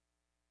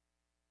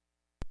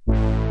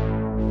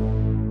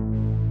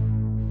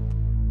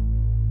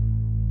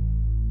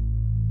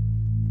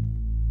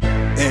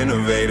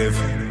innovative,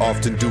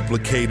 often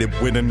duplicated.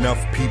 When enough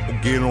people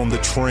get on the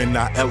trend,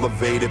 I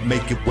elevate it,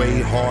 make it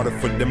way harder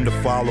for them to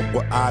follow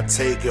what I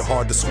take. It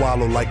hard to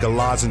swallow like a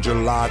lozenge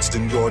lodged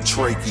in your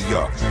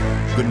trachea.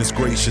 Goodness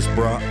gracious,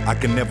 bruh, I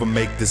can never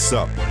make this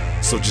up.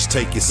 So just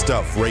take your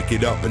stuff, rake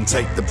it up and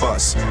take the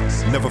bus.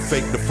 Never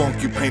fake the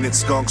funk, you painted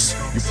skunks.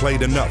 You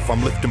played enough,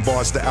 I'm lifting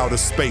bars to outer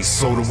space,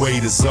 so the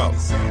weight is up.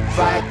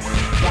 Fight.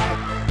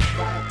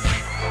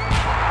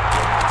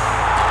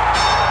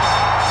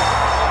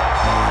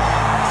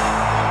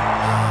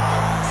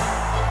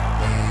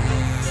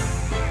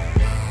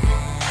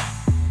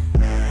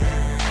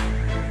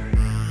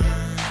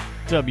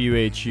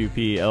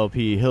 WHUP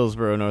LP,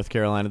 Hillsboro, North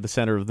Carolina, the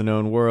center of the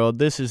known world.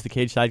 This is the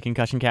Cage Side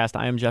Concussion Cast.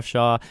 I am Jeff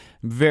Shaw.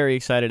 I'm very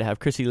excited to have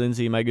Chrissy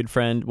Linzy, my good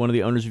friend, one of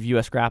the owners of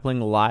US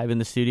Grappling, live in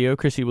the studio.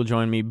 Chrissy will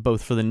join me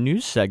both for the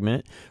news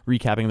segment,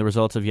 recapping the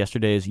results of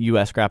yesterday's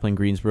US Grappling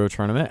Greensboro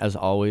tournament. As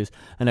always,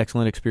 an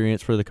excellent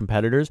experience for the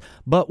competitors.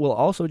 But will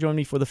also join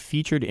me for the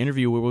featured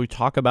interview where we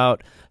talk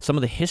about some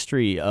of the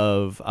history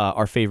of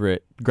our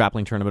favorite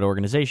grappling tournament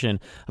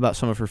organization, about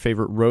some of her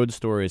favorite road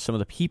stories, some of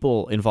the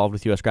people involved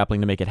with US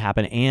Grappling to make it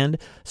happen, and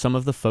some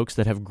of the folks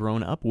that have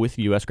grown up with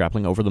US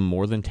Grappling over the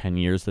more than 10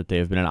 years that they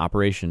have been in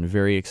operation.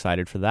 Very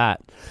excited for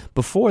that.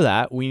 Before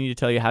that, we need to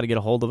tell you how to get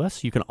a hold of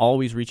us. You can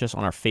always reach us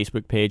on our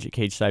Facebook page at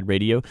Cageside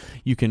Radio.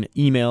 You can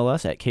email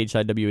us at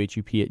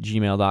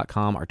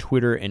cagesidewhup@gmail.com. Our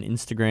Twitter and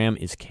Instagram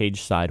is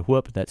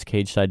CageSideWhoop. That's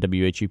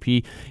CageSideWHUP.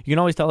 You can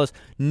always tell us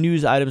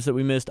news items that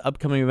we missed,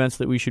 upcoming events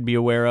that we should be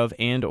aware of,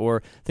 and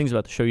or things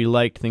about the show you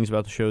liked, things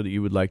about the show that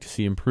you would like to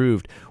see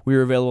improved. We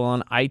are available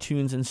on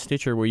iTunes and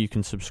Stitcher, where you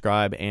can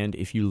subscribe, and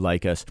if you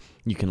like us,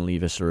 you can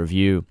leave us a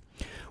review.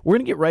 We're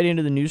going to get right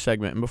into the news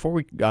segment, and before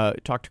we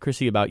talk to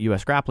Chrissy about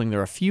US Grappling, there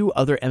are a few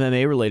other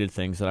MMA-related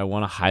things that I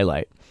want to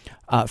highlight.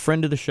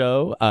 Friend of the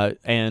show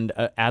and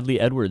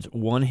Adley Edwards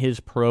won his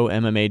pro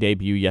MMA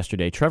debut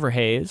yesterday. Trevor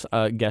Hayes,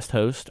 guest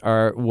host,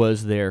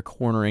 was there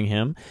cornering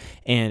him,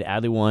 and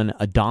Adley won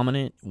a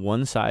dominant,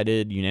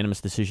 one-sided,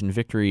 unanimous decision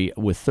victory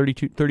with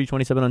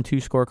 30-27 on two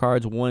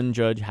scorecards. One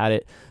judge had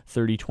it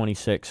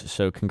 30-26,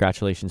 so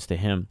congratulations to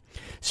him.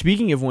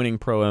 Speaking of winning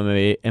pro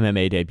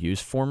MMA debuts,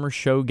 former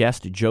show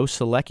guest Joe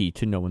Selecki,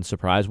 to no one's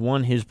surprise,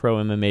 won his pro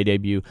MMA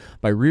debut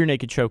by rear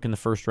naked choke in the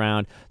first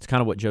round. It's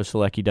kind of what Joe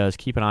Selecki does.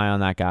 Keep an eye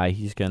on that guy.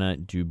 He's going to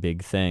do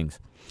big things.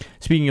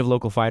 Speaking of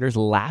local fighters,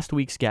 last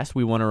week's guest,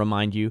 Samantha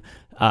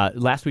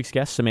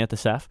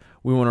Seff,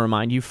 we want to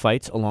remind you,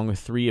 fights along with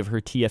three of her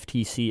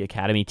TFTC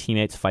Academy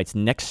teammates, fights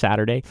next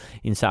Saturday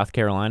in South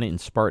Carolina in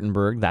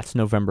Spartanburg. That's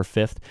November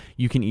 5th.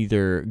 You can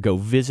either go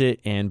visit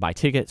and buy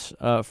tickets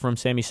from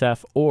Sammy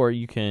Seff, or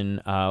you can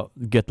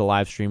get the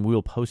live stream. We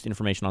will post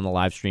information on the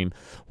live stream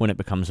when it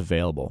becomes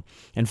available.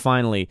 And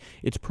finally,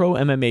 it's pro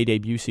MMA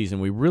debut season.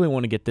 We really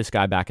want to get this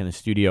guy back in the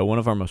studio. One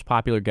of our most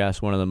popular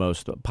guests, one of the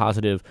most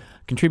positive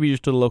contributors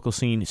to the local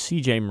scene,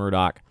 CJ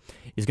Murdoch,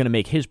 is going to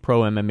make his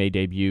pro MMA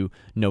debut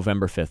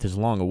November 5th, his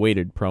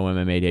long-awaited pro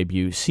MMA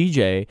debut.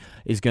 CJ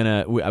is going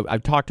to...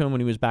 I've talked to him when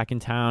he was back in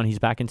town. He's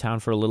back in town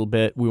for a little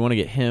bit. We want to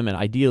get him and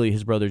ideally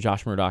his brother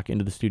Josh Murdoch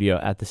into the studio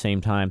at the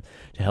same time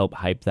to help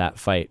hype that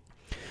fight.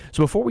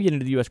 So before we get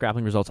into the U.S.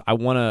 Grappling results, I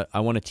want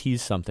to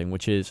tease something,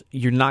 which is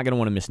you're not going to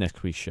want to miss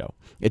next week's show.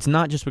 It's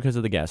not just because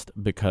of the guest,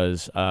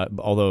 because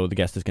although the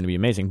guest is going to be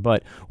amazing,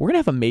 but we're going to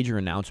have a major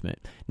announcement.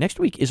 Next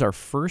week is our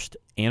first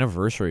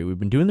anniversary. We've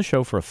been doing the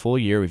show for a full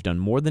year. We've done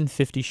more than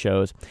 50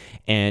 shows,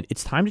 and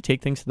it's time to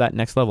take things to that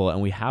next level,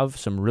 and we have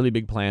some really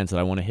big plans that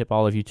I want to hip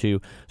all of you to.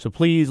 So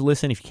please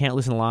listen. If you can't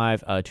listen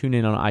live, tune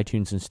in on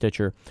iTunes and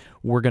Stitcher.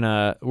 We're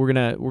gonna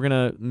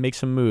make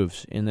some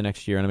moves in the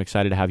next year, and I'm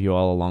excited to have you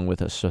all along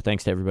with us. So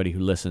thanks to everybody who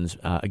listens.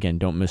 Again,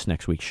 don't miss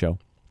next week's show.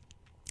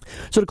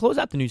 So to close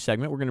out the news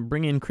segment, we're going to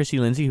bring in Chrissy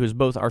Linzy, who is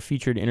both our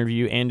featured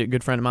interview and a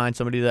good friend of mine,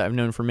 somebody that I've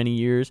known for many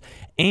years,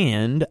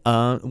 and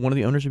one of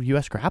the owners of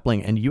US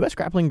Grappling. And US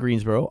Grappling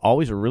Greensboro,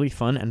 always a really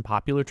fun and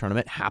popular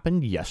tournament,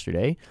 happened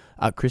yesterday.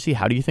 Chrissy,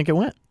 how do you think it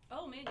went?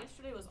 Oh, man,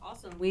 yesterday was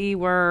awesome. We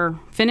were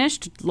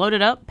finished,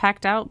 loaded up,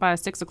 packed out by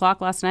 6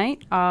 o'clock last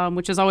night,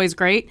 which is always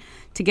great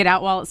to get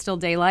out while it's still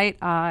daylight.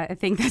 I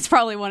think that's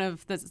probably one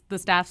of the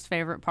staff's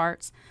favorite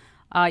parts.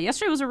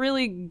 Yesterday was a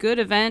really good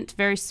event,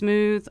 very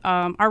smooth.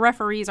 Our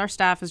referees, our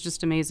staff is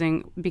just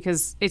amazing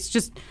because it's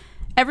just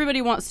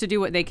everybody wants to do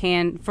what they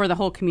can for the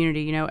whole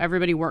community. You know,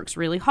 everybody works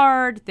really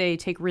hard. They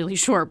take really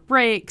short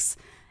breaks,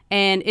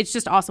 and it's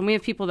just awesome. We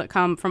have people that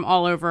come from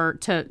all over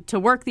to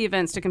work the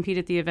events, to compete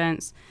at the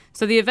events.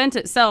 So the event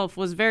itself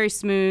was very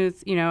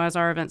smooth, you know, as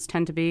our events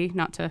tend to be,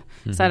 not to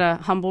set a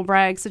humble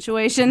brag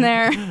situation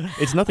there.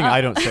 It's nothing I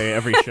don't say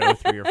every show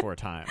 3 or 4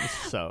 times,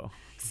 So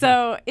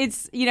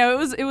it's, you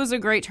know, it was a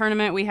great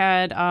tournament. We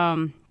had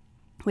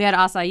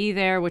acai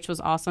there, which was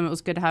awesome. It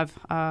was good to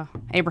have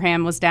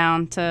Abraham was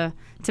down to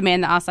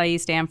man the acai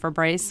stand for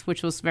Brace,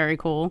 which was very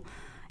cool.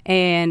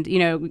 And, you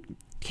know,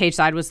 Cage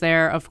Side was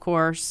there, of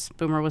course.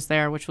 Boomer was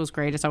there, which was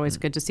great. It's always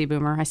good to see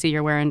Boomer. I see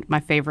you're wearing my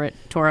favorite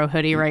Toro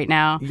hoodie right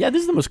now. Yeah,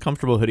 this is the most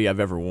comfortable hoodie I've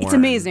ever worn. It's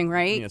amazing,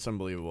 right? Yeah, it's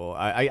unbelievable.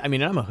 I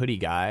mean, I'm a hoodie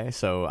guy,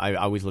 so I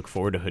always look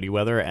forward to hoodie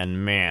weather.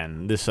 And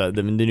man, this the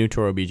new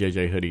Toro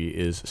BJJ hoodie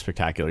is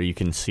spectacular. You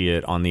can see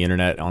it on the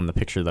internet on the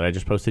picture that I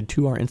just posted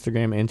to our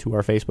Instagram and to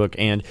our Facebook.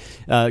 And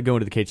go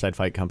into the Cage Side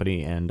Fight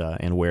Company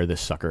and wear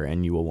this sucker,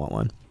 and you will want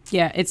one.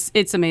 Yeah,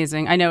 it's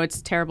amazing. I know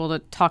it's terrible to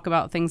talk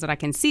about things that I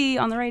can see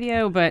on the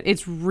radio, but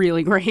it's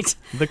really great.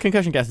 The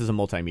Concussion Cast is a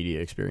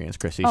multimedia experience,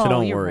 Chrissy, so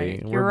don't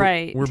worry. You're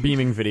right. We're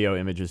beaming video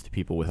images to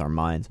people with our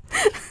minds.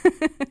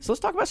 So let's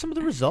talk about some of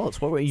the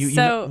results. What were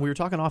we were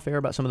talking off air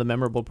about some of the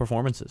memorable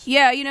performances.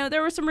 Yeah,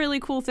 there were some really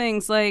cool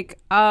things. Like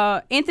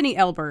Anthony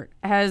Elbert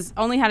has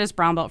only had his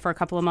brown belt for a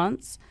couple of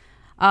months.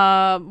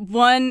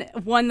 Won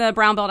the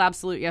brown belt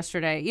absolute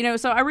yesterday.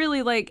 So I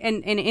really like,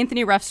 and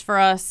Anthony refs for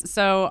us.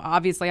 So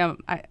obviously I'm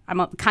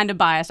kind of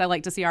biased. I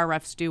like to see our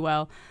refs do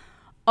well.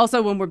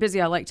 Also, when we're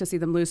busy, I like to see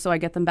them lose so I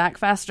get them back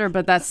faster.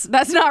 But that's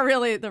not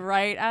really the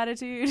right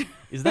attitude.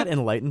 Is that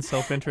enlightened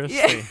self-interest?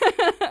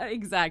 Yeah,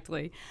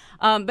 exactly.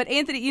 But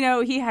Anthony,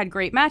 he had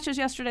great matches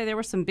yesterday. There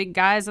were some big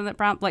guys in that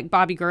brown, like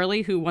Bobby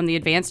Gurley, who won the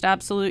advanced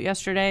absolute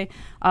yesterday.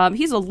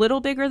 He's a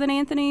little bigger than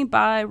Anthony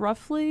by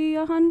roughly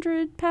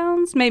 100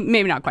 pounds.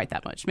 Maybe not quite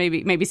that much.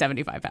 Maybe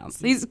 75 pounds.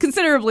 He's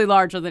considerably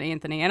larger than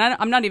Anthony. And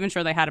I'm not even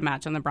sure they had a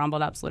match on the brown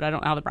belt absolute. I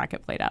don't know how the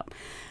bracket played out.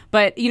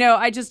 But,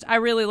 I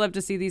really love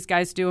to see these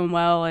guys doing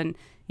well. And,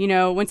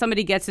 when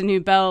somebody gets a new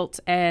belt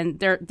and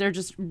they're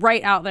just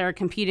right out there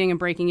competing and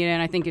breaking it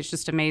in, I think it's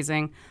just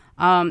amazing.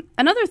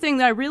 Another thing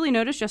that I really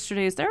noticed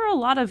yesterday is there are a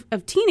lot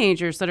of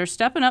teenagers that are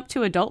stepping up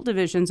to adult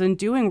divisions and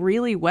doing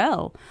really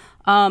well.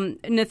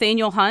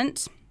 Nathaniel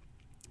Hunt,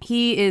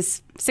 he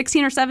is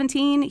 16 or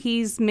 17.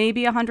 He's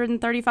maybe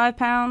 135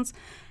 pounds.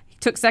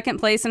 Took second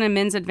place in a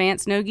men's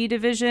advanced no-gi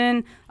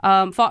division,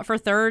 fought for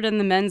third in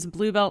the men's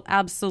blue belt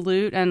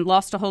absolute, and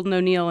lost to Holden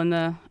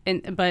O'Neill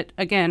but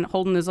again,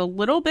 Holden is a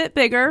little bit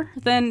bigger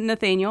than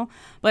Nathaniel.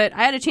 But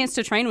I had a chance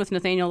to train with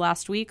Nathaniel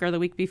last week or the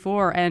week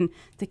before, and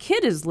the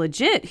kid is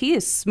legit. He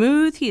is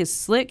smooth. He is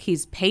slick.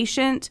 He's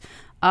patient.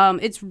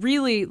 It's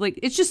really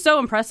it's just so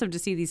impressive to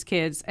see these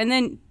kids. And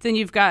then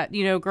you've got,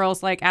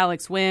 girls like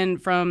Alex Wynn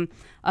from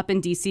up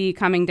in DC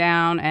coming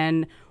down,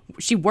 and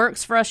she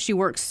works for us. She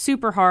works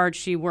super hard.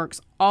 She works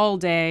all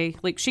day.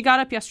 She got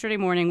up yesterday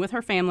morning with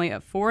her family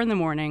at 4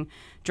 a.m,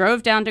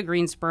 drove down to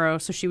Greensboro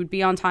so she would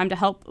be on time to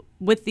help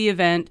with the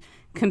event,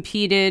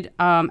 competed,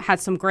 had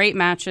some great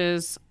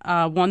matches,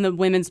 won the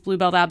women's blue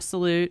belt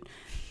absolute.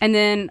 And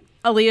then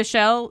Aaliyah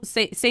Shell,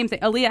 same thing.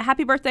 Aaliyah,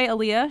 happy birthday,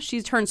 Aaliyah.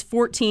 She turns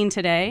 14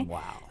 today.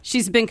 Wow.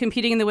 She's been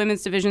competing in the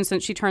women's division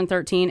since she turned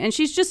 13, and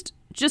she's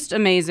just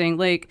amazing.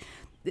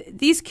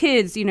 These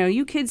kids,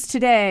 you kids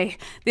today,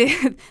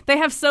 they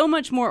have so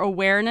much more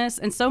awareness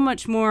and so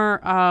much more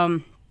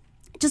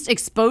just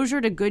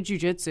exposure to good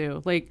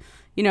jiu-jitsu.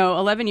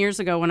 11 years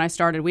ago when I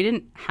started, we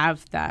didn't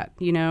have that.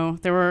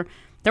 There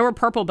were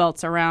purple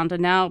belts around,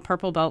 and now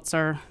purple belts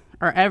are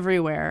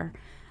everywhere.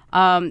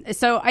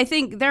 So I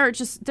think there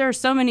are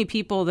so many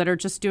people that are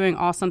just doing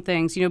awesome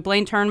things.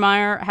 Blaine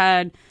Turnmeyer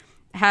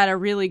had a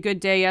really good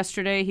day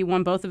yesterday. He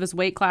won both of his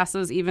weight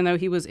classes, even though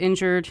he was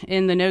injured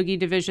in the no-gi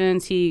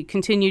divisions. He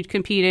continued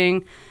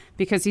competing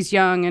because he's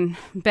young and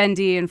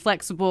bendy and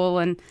flexible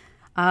and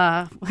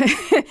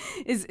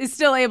is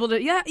still able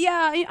to. Yeah.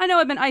 I know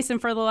I've been icing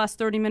for the last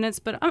 30 minutes,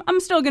 but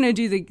I'm still going to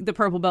do the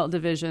purple belt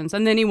divisions.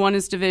 And then he won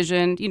his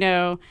division.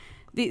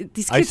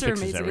 These kids are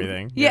amazing.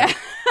 Everything. Yeah.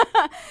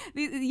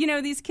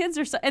 These kids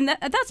are so, and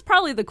that's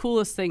probably the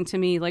coolest thing to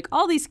me.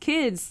 All these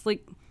kids,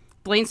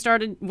 Blaine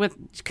started with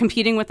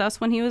competing with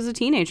us when he was a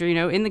teenager,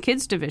 in the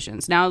kids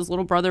divisions. Now his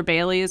little brother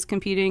Bailey is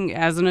competing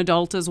as an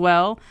adult as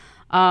well.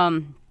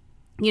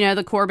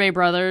 The Corbet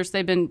brothers,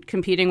 they've been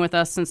competing with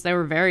us since they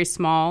were very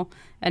small,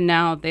 and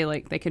now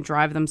they can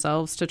drive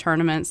themselves to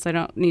tournaments. They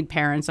don't need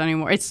parents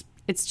anymore. It's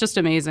just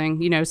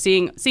amazing,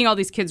 seeing all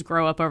these kids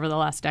grow up over the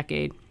last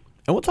decade.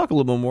 And we'll talk a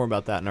little bit more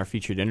about that in our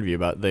featured interview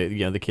about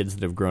the kids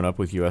that have grown up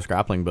with U.S.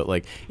 grappling. But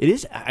it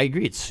is, I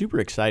agree, it's super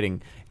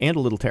exciting and a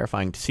little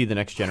terrifying to see the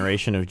next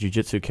generation of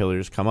jiu-jitsu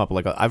killers come up.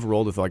 I've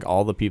rolled with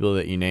all the people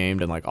that you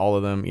named, and all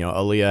of them.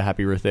 Aaliyah,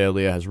 happy birthday,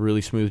 Aaliyah, has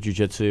really smooth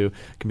jiu-jitsu,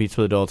 competes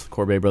with adults. The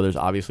Corbet brothers,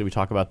 obviously, we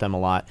talk about them a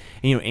lot.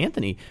 And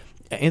Anthony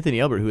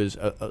Elbert, who is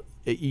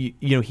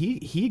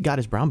he got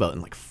his brown belt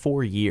in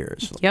 4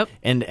 years. Yep.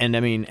 And I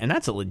mean, and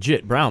that's a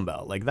legit brown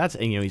belt. That's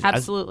he's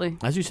absolutely,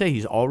 as you say,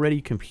 he's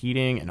already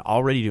competing and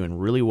already doing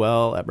really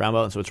well at brown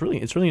belt. And so it's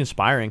really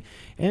inspiring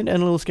and a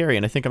little scary.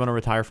 And I think I'm gonna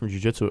retire from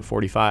jiu-jitsu at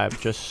 45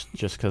 just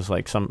because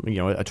a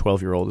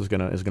 12-year-old is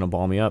gonna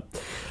ball me up.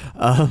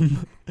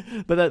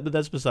 But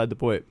that's beside the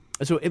point.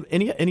 So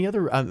any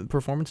other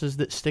performances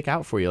that stick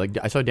out for you?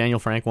 I saw Daniel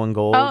Frank won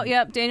gold. Oh,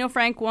 yeah. Daniel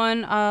Frank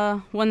won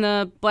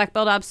the black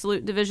belt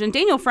absolute division.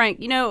 Daniel Frank,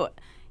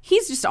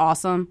 he's just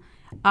awesome.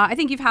 I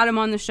think you've had him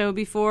on the show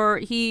before.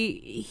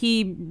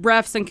 He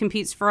refs and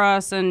competes for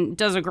us and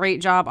does a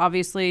great job,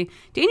 obviously.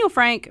 Daniel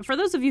Frank, for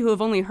those of you who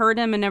have only heard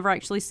him and never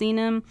actually seen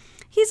him,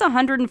 he's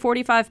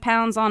 145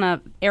 pounds on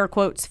a, air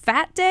quotes,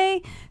 fat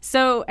day.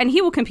 So, and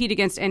he will compete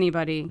against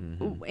anybody.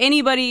 Mm-hmm.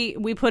 Anybody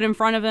we put in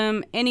front of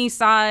him, any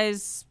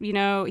size, he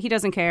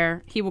doesn't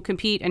care. He will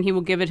compete and he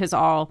will give it his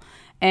all.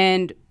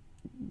 And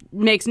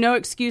makes no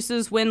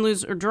excuses, win,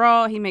 lose, or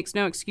draw. He makes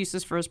no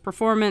excuses for his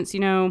performance,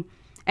 And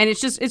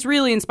it's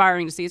really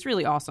inspiring to see. It's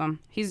really awesome.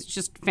 He's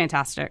just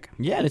fantastic.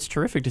 Yeah, and it's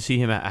terrific to see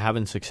him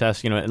having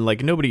success. And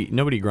like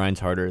nobody grinds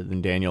harder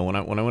than Daniel. When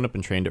I went up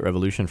and trained at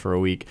Revolution for a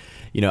week,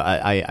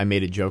 I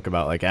made a joke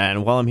about like,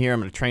 and while I'm here, I'm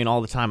going to train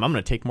all the time. I'm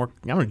going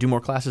to do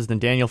more classes than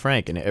Daniel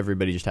Frank, and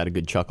everybody just had a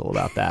good chuckle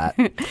about that.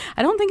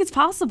 I don't think it's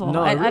possible.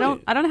 No, I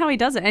don't know how he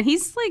does it. And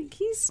he's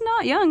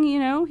not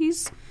young.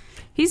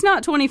 He's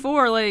not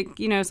 24 like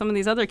some of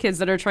these other kids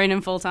that are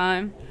training full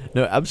time.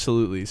 No,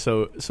 absolutely.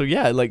 So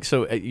yeah,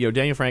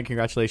 Daniel Frank,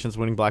 congratulations,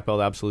 winning black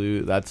belt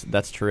absolute.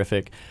 That's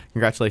terrific.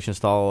 Congratulations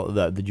to all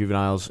the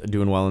juveniles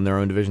doing well in their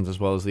own divisions as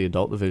well as the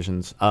adult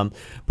divisions.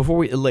 Before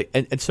we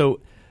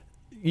so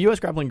U.S.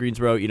 Grappling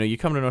Greensboro, you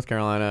come to North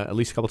Carolina at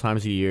least a couple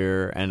times a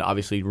year, and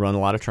obviously run a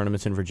lot of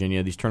tournaments in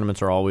Virginia. These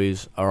tournaments are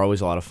always a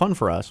lot of fun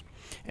for us.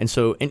 And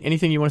so,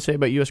 anything you want to say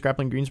about U.S.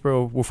 Grappling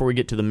Greensboro before we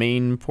get to the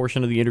main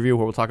portion of the interview,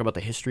 where we'll talk about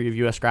the history of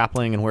U.S.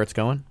 Grappling and where it's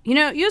going?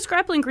 U.S.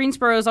 Grappling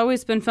Greensboro has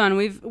always been fun.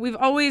 We've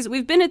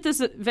been at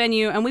this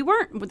venue, and we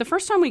weren't the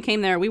first time we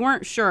came there. We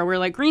weren't sure. We were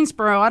like,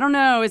 Greensboro, I don't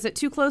know. Is it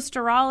too close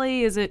to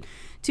Raleigh? Is it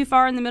too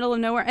far in the middle of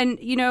nowhere? And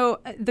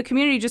the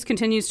community just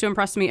continues to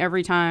impress me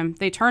every time.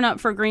 They turn up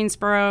for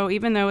Greensboro,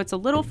 even though it's a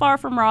little far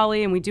from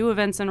Raleigh, and we do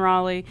events in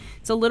Raleigh.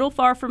 It's a little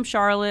far from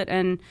Charlotte,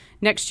 and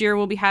next year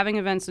we'll be having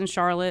events in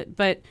Charlotte.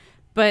 But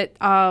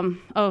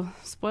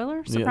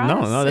spoiler? Surprise?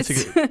 Yeah,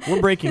 no, we're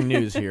breaking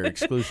news here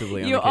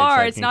exclusively. You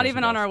are. It's not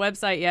even on our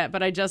website yet,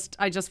 but I just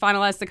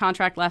finalized the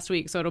contract last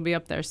week, so it'll be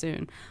up there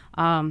soon.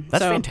 That's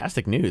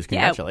fantastic news.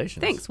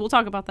 Congratulations. Yeah, thanks. We'll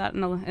talk about that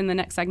in the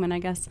next segment, I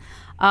guess.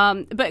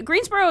 But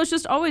Greensboro is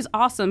just always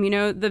awesome.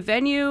 The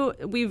venue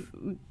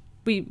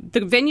the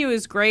venue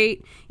is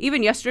great.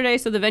 Even yesterday,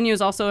 so the venue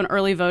is also an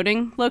early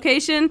voting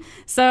location.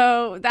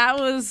 So that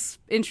was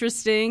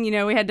interesting.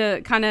 We had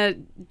to kind of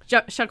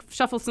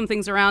shuffle some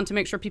things around to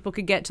make sure people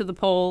could get to the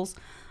polls.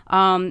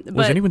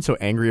 Was anyone so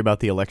angry about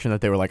the election that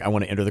they were like, I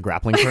want to enter the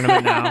grappling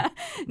tournament now?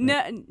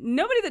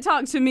 Nobody that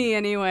talked to me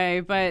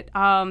anyway, but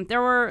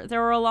there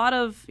were a lot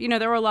of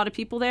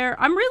people there.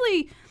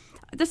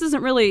 This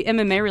isn't really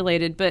MMA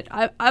related, but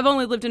I've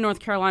only lived in North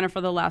Carolina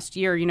for the last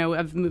year.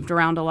 I've moved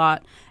around a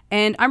lot.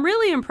 And I'm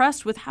really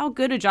impressed with how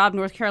good a job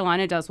North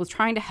Carolina does with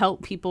trying to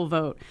help people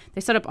vote.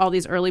 They set up all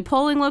these early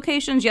polling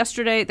locations.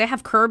 Yesterday, they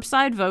have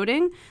curbside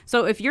voting.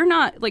 So if you're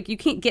not, you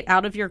can't get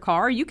out of your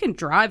car, you can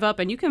drive up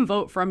and you can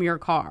vote from your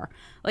car.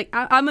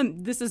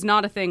 This is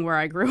not a thing where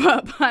I grew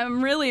up.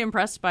 I'm really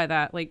impressed by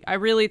that. I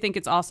really think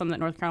it's awesome that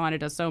North Carolina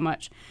does so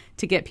much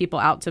to get people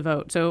out to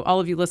vote. So all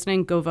of you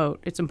listening, go vote.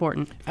 It's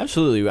important.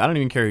 Absolutely. I don't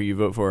even care who you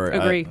vote for.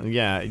 Agree.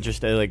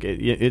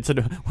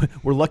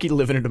 We're lucky to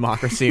live in a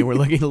democracy. We're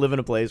lucky to live in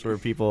a place where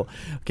people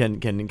can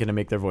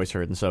make their voice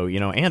heard. And so,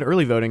 and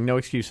early voting, no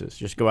excuses.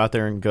 Just go out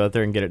there and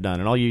get it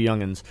done. And all you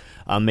youngins,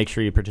 make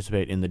sure you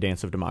participate in the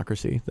Dance of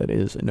Democracy that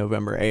is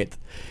November 8th.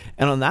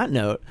 And on that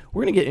note,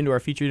 we're going to get into our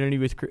featured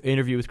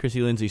interview with Chrissy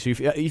Linzy. So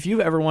if you've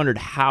ever wondered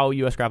how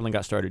U.S. Grappling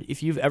got started,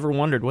 if you've ever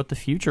wondered what the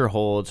future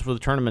holds for the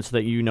tournaments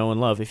that you know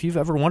and love, if you've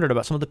ever wondered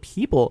about some of the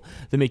people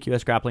that make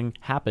U.S. Grappling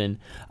happen,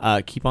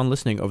 keep on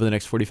listening over the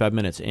next 45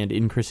 minutes. And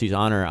in Chrissy's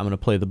honor, I'm going to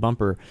play the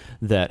bumper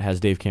that has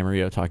Dave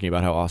Camarillo talking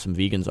about how awesome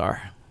vegans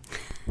are.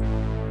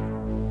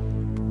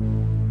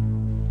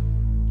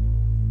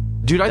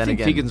 Dude, I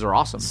think vegans are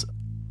awesome.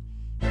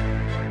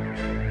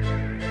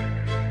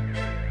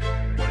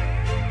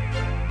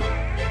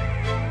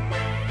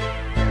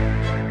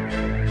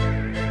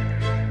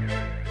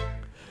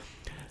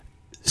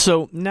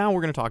 So now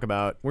we're going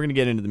to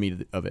get into the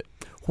meat of it.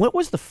 What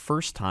was the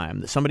first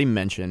time that somebody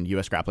mentioned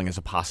U.S. Grappling as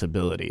a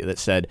possibility, that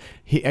said,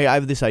 hey, I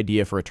have this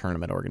idea for a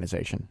tournament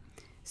organization?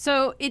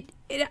 So it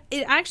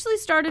actually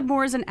started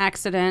more as an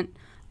accident.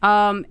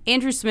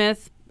 Andrew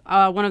Smith,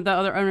 one of the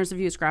other owners of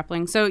U.S.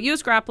 Grappling. So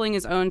U.S. Grappling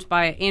is owned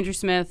by Andrew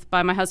Smith,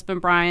 by my husband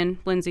Brian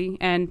Linzy,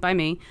 and by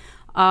me.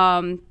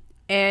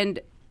 And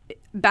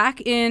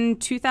back in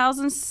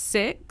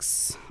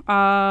 2006,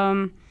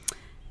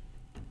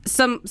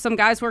 some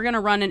guys were going to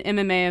run an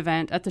MMA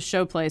event at the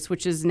Showplace,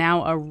 which is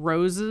now a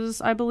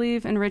Roses, I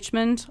believe, in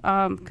Richmond,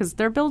 because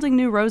they're building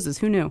new Roses.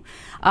 Who knew?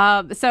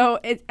 So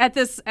at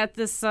this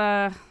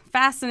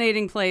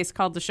fascinating place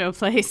called the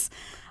Showplace,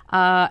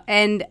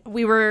 and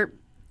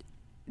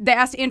they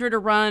asked Andrew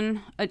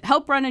to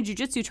help run a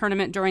jiu-jitsu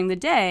tournament during the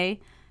day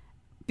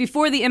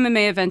before the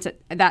MMA event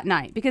that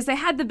night, because they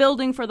had the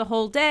building for the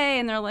whole day,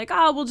 and they're like,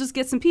 we'll just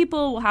get some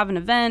people, we'll have an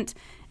event.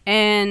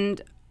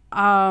 And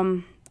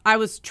I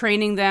was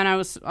training then. I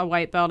was a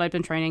white belt. I'd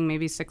been training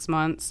maybe 6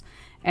 months.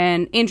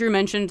 And Andrew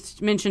mentioned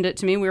it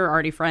to me. We were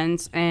already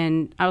friends.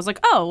 And I was like,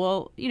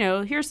 oh,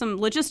 well, here's some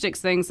logistics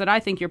things that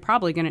I think you're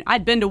probably going to...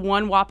 I'd been to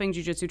one Whopping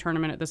Jiu-Jitsu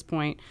tournament at this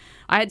point.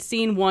 I had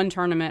seen one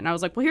tournament, and I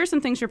was like, well, here's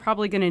some things you're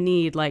probably going to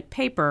need, like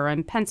paper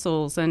and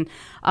pencils. And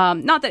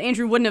not that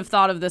Andrew wouldn't have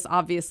thought of this,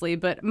 obviously,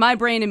 but my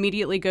brain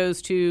immediately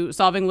goes to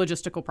solving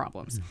logistical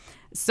problems.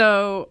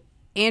 So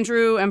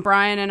Andrew and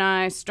Brian and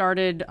I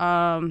started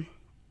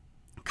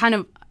kind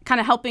of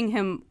helping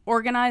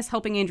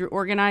Andrew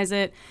organize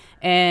it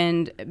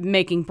and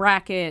making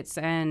brackets.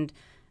 And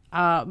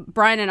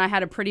Brian and I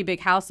had a pretty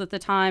big house at the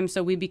time,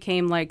 so we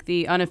became like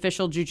the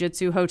unofficial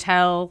jiu-jitsu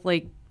hotel.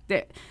 Like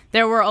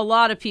there were a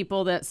lot of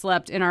people that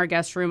slept in our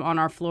guest room, on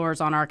our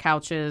floors, on our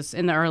couches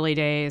in the early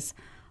days.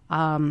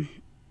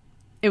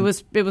 It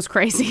was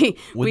crazy.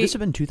 Would this have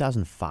been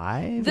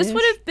 2005? This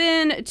would have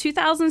been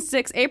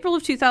 2006. April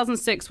of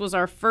 2006 was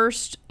our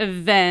first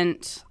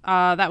event.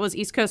 That was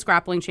East Coast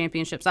Grappling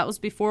Championships. That was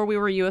before we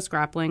were U.S.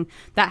 Grappling.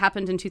 That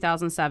happened in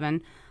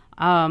 2007.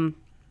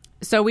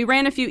 So we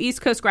ran a few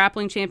East Coast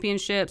Grappling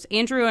Championships.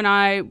 Andrew and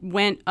I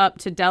went up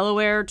to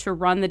Delaware to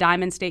run the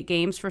Diamond State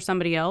Games for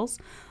somebody else.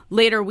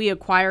 Later, we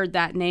acquired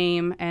that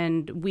name,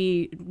 and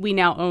we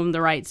now own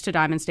the rights to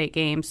Diamond State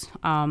Games.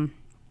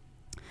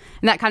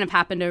 And that kind of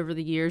happened over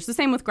the years. The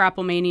same with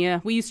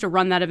Grapplemania. We used to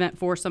run that event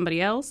for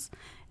somebody else,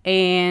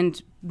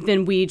 and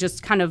then we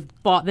just kind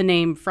of bought the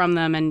name from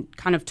them and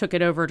kind of took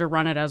it over to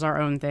run it as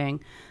our own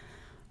thing.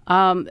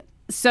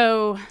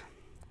 So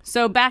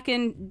back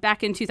in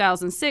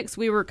 2006,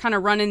 we were kind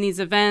of running these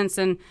events,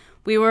 and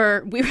we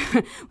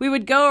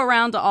would go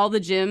around to all the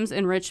gyms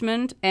in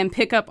Richmond and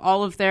pick up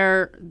all of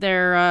their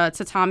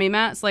tatami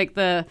mats, like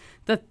the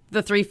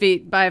 3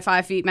 feet by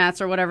 5 feet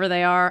mats or whatever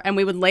they are, and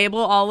we would label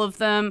all of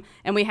them.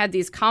 And we had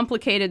these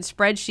complicated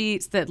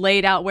spreadsheets that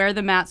laid out where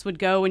the mats would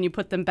go when you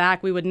put them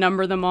back. We would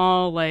number them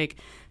all, like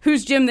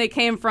whose gym they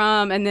came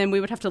from, and then we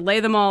would have to lay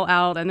them all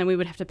out, and then we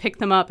would have to pick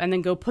them up and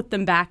then go put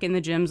them back in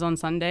the gyms on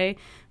Sunday. It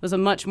was a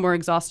much more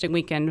exhausting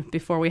weekend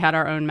before we had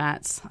our own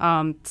mats.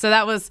 So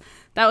that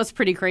was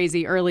pretty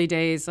crazy early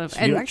days of.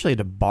 So you actually had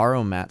to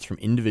borrow mats from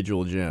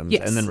individual gyms,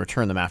 yes, and then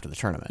return them after the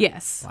tournament.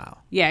 Yes. Wow.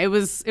 Yeah, it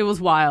was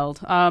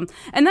wild.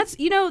 And that's,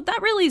 that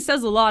really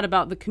says a lot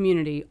about the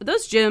community.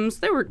 Those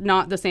gyms, they were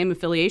not the same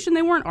affiliation.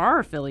 They weren't our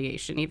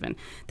affiliation even.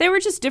 They were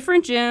just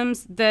different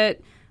gyms that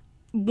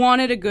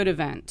wanted a good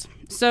event.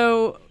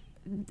 So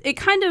we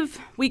kind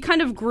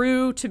of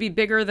grew to be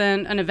bigger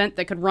than an event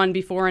that could run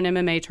before an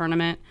MMA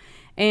tournament.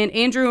 And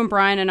Andrew and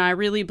Brian and I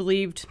really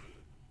believed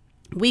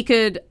we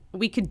could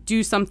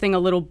do something a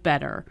little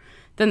better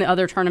than the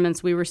other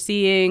tournaments we were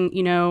seeing.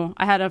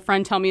 I had a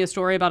friend tell me a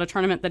story about a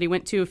tournament that he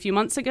went to a few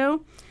months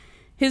ago.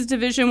 His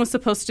division was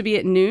supposed to be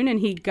at noon, and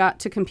he got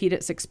to compete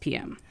at 6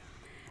 p.m.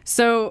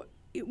 So,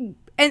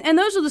 and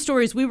those are the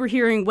stories we were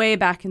hearing way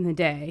back in the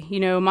day.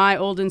 My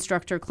old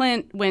instructor,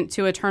 Clint, went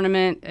to a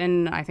tournament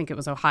in, I think it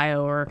was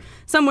Ohio or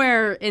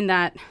somewhere in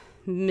that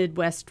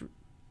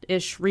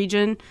Midwest-ish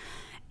region,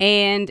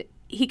 and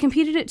he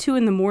competed at 2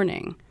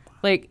 a.m.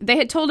 Like, they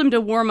had told him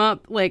to warm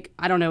up,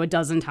 a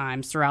dozen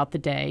times throughout the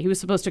day. He was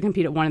supposed to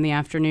compete at 1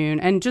 p.m.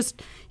 And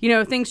just,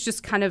 things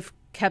just kind of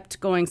kept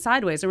going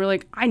sideways. And we're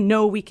like, I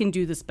know we can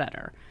do this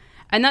better.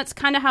 And that's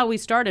kind of how we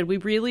started. We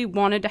really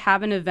wanted to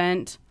have an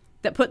event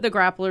that put the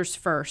grapplers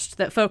first,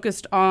 that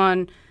focused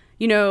on,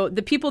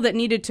 the people that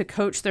needed to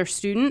coach their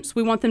students.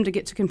 We want them to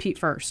get to compete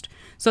first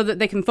so that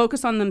they can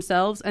focus on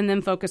themselves and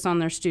then focus on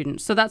their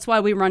students. So that's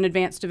why we run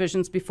advanced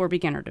divisions before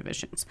beginner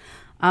divisions.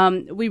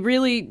 We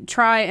really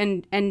try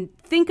and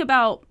think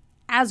about,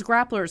 as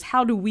grapplers,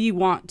 how do we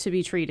want to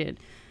be treated?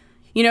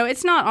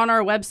 It's not on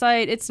our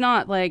website. It's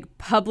not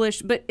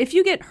published. But if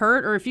you get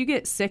hurt or if you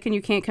get sick and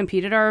you can't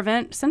compete at our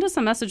event, send us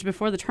a message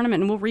before the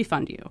tournament and we'll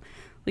refund you.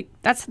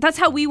 That's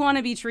how we want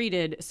to be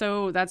treated.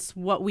 So that's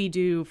what we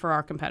do for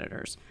our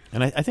competitors.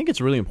 And I think it's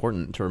really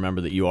important to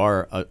remember that you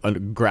are a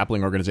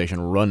grappling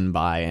organization run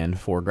by and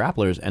for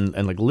grapplers.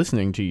 And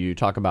listening to you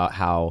talk about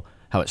how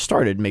it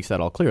started makes that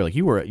all clear.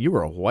 You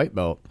were a white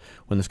belt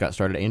when this got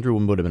started. Andrew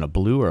would have been a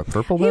blue or a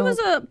purple belt? He was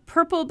a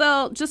purple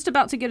belt, just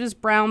about to get his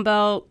brown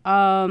belt.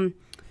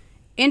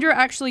 Andrew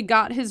actually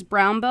got his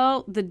brown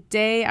belt the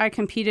day I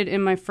competed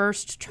in my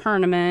first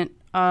tournament,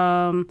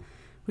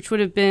 which would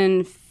have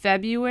been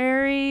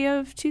February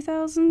of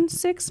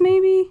 2006,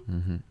 maybe.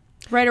 Mm-hmm.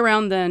 Right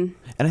around then.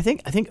 And I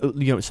think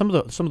some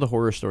of the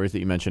horror stories that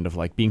you mentioned of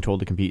being told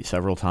to compete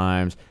several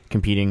times,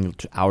 competing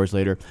hours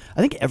later.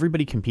 I think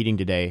everybody competing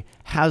today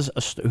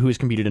who has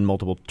competed in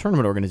multiple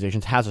tournament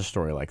organizations has a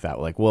story like that.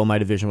 My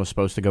division was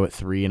supposed to go at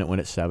 3 and it went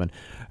at 7,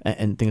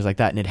 and things like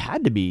that. And it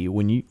had to be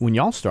when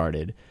y'all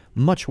started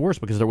much worse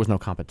because there was no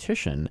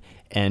competition.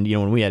 And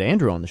when we had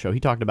Andrew on the show,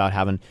 he talked about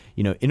having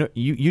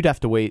you'd have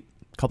to wait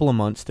a couple of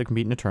months to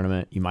compete in a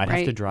tournament. You might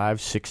have to drive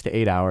 6 to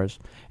 8 hours,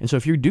 and so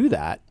if you do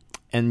that,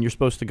 and you're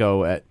supposed to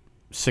go at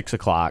 6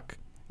 o'clock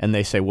and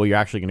they say, well, you're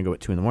actually going to go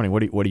at 2 a.m,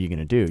 what are you going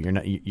to do?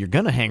 You're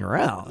going to hang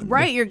around.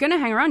 Right, you're going to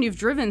hang around. You've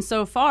driven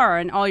so far,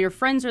 and all your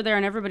friends are there,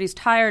 and everybody's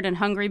tired and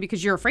hungry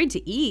because you're afraid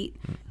to eat,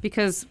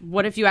 because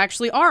what if you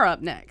actually are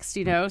up next,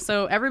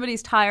 So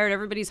everybody's tired,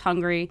 everybody's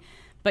hungry,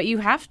 but you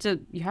have to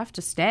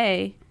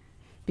stay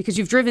because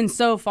you've driven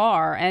so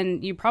far,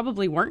 and you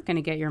probably weren't going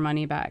to get your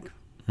money back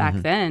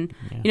then.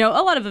 Yeah.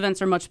 A lot of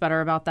events are much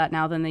better about that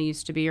now than they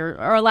used to be,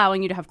 or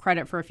allowing you to have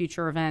credit for a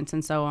future event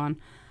and so on.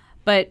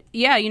 But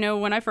yeah,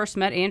 when I first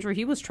met Andrew,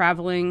 he was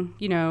traveling,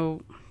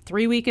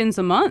 3 weekends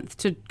a month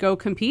to go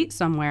compete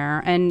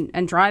somewhere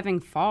and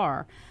driving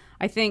far.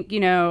 I think, we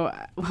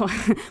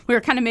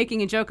were kind of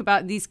making a joke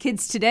about these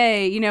kids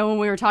today, when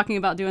we were talking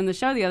about doing the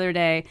show the other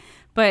day.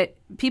 But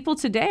people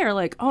today are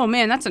like, oh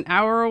man, that's an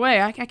hour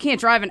away. I can't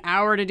drive an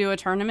hour to do a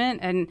tournament.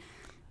 And,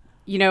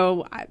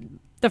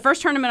 the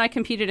first tournament I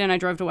competed in, I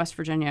drove to West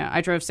Virginia.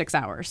 I drove 6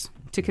 hours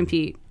to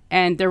compete.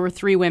 And there were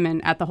 3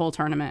 women at the whole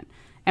tournament.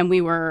 And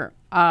we were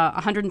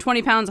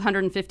 120 pounds,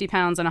 150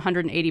 pounds, and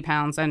 180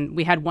 pounds. And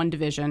we had one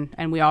division,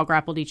 and we all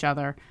grappled each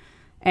other.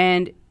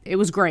 And it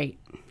was great.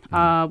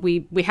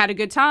 We had a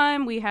good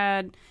time. We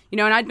had,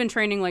 and I'd been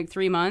training like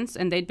 3 months,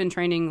 and they'd been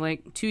training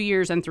like 2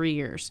 years and 3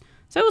 years.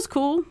 So it was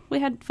cool. We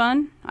had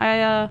fun.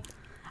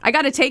 I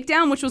got a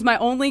takedown, which was my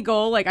only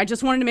goal. Like, I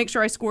just wanted to make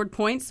sure I scored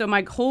points. So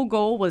my whole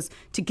goal was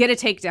to get a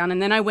takedown,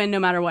 and then I win no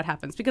matter what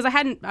happens, because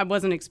I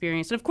wasn't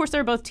experienced. And of course,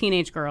 they're both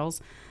teenage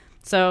girls.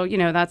 So,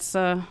 that's,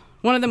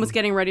 one of them was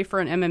getting ready for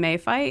an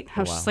MMA fight. I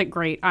was just like,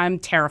 great, I'm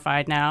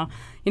terrified now.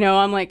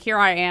 I'm like, here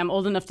I am,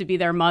 old enough to be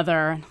their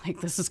mother. And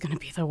like, this is going to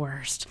be the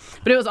worst.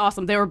 But it was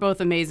awesome. They were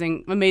both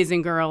amazing,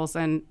 amazing girls.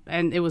 And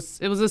it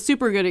was a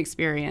super good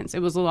experience.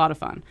 It was a lot of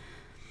fun.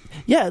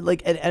 Yeah.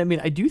 Like, and I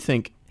mean, I do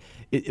think,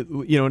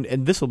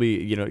 and this will be,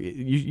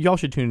 y'all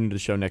should tune into the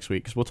show next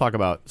week, because we'll talk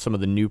about some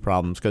of the new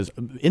problems. Because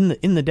in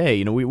the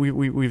day,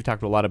 we've talked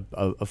to a lot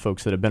of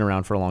folks that have been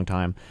around for a long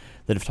time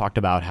that have talked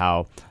about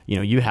how,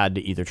 you had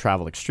to either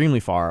travel extremely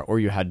far or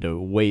you had to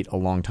wait a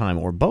long time,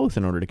 or both,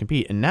 in order to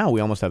compete. And now we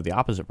almost have the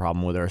opposite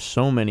problem, where there are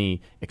so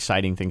many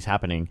exciting things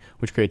happening,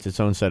 which creates its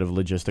own set of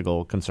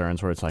logistical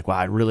concerns, where it's like, well,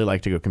 I'd really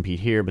like to go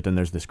compete here, but then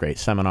there's this great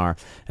seminar.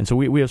 And so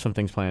we have some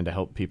things planned to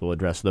help people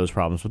address those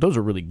problems. But those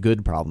are really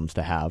good problems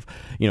to have,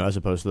 as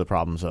opposed to the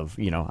problems of,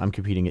 I'm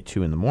competing at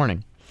 2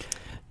 a.m.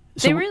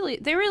 So,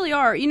 they really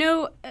are.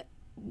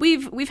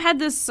 We've had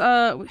this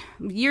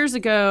years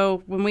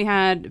ago when we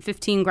had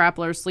 15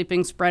 grapplers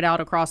sleeping spread out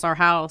across our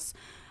house.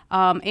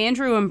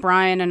 Andrew and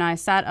Brian and I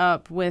sat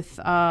up with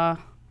a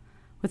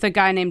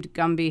guy named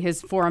Gumby.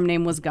 His forum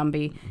name was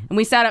Gumby. And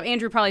we sat up.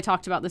 Andrew probably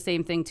talked about the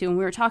same thing too. And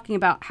we were talking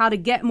about how to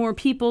get more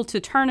people to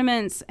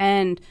tournaments.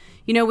 And,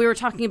 we were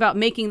talking about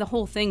making the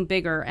whole thing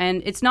bigger.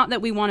 And it's not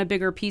that we want a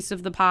bigger piece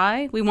of the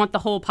pie. We want the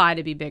whole pie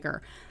to be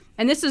bigger.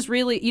 And this is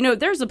really,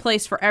 there's a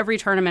place for every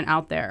tournament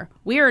out there.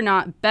 We are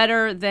not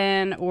better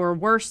than or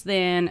worse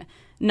than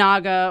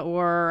Naga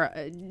or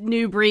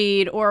New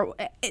Breed, or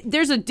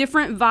there's a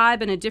different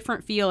vibe and a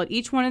different feel at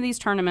each one of these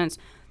tournaments,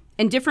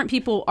 and different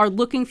people are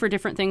looking for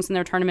different things in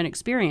their tournament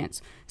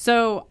experience.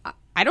 So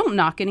I don't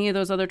knock any of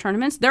those other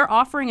tournaments. They're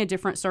offering a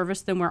different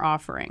service than we're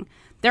offering.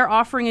 They're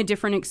offering a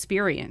different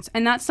experience.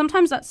 And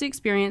sometimes that's the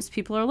experience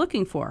people are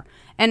looking for.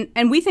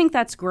 And we think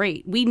that's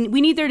great. We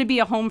need there to be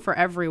a home for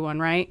everyone,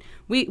 right?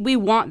 We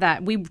want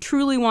that. We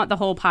truly want the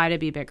whole pie to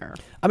be bigger.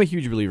 I'm a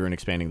huge believer in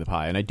expanding the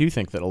pie. And I do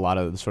think that a lot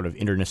of the sort of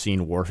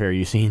internecine warfare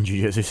you see in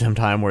jiu-jitsu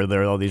sometime, where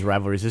there are all these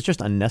rivalries, is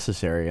just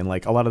unnecessary. And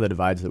like, a lot of the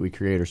divides that we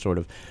create are sort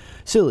of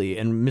silly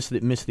and miss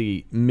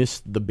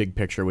the big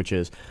picture, which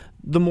is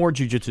the more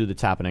jiu-jitsu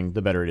that's happening,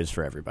 the better it is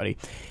for everybody.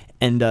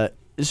 And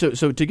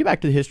so to get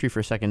back to the history for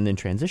a second and then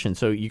transition.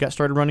 So you got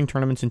started running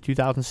tournaments in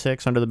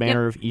 2006 under the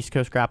banner of East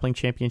Coast Grappling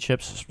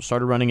Championships,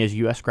 started running as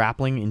U.S.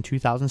 Grappling in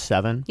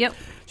 2007. Yep. So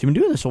you've been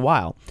doing this a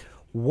while.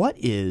 What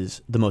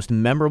is the most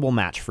memorable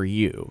match for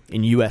you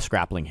in U.S.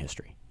 grappling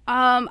history?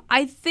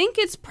 I think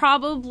it's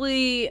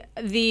probably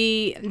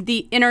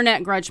the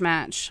internet grudge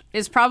match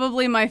is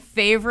probably my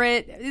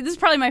favorite. This is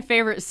probably my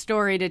favorite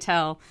story to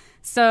tell.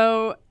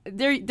 So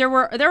there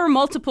were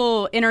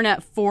multiple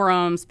internet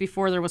forums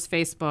before there was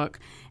Facebook,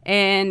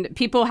 and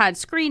people had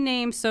screen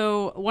names.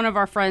 So one of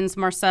our friends,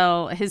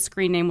 Marcel, his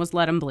screen name was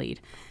Let 'Em Bleed.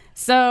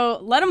 So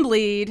Let 'Em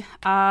Bleed,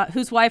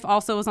 whose wife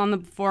also was on the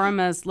forum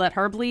as Let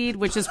Her Bleed,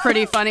 which is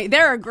pretty funny.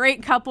 They're a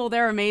great couple.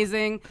 They're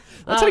amazing.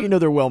 That's how you know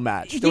they're well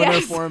matched. When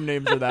yes. their forum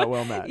names are that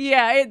well matched.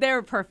 Yeah, they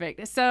were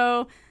perfect.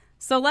 So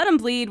Let 'Em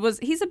Bleed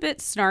he's a bit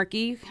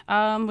snarky,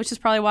 which is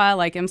probably why I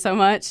like him so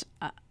much.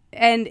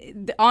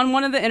 And on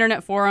one of the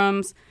internet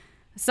forums,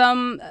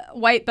 some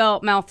white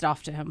belt mouthed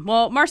off to him.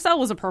 Well, Marcel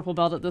was a purple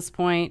belt at this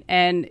point,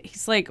 and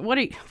he's like, "What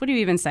are you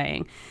even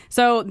saying?"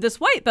 So this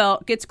white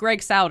belt gets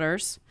Greg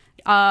Souders,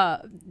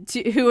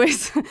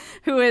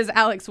 who is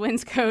Alex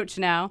Wynn's coach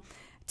now,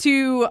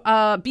 to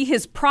be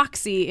his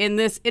proxy in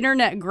this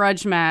internet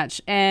grudge match.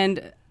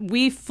 And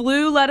we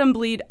flew Let 'Em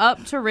Bleed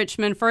up to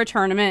Richmond for a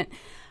tournament.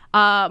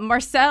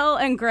 Marcel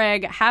and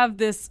Greg have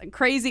this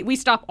crazy, we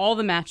stop all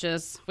the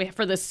matches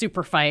for this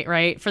super fight,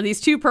 right? For these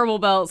two purple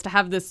belts to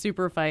have this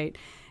super fight.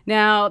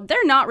 Now,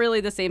 they're not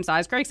really the same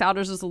size. Greg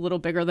Souders is a little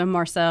bigger than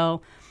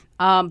Marcel.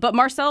 But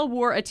Marcel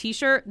wore a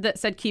T-shirt that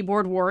said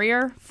Keyboard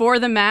Warrior for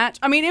the match.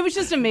 I mean, it was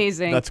just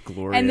amazing. That's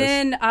glorious. And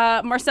then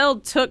Marcel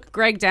took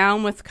Greg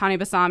down with Connie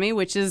Basami,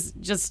 which is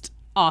just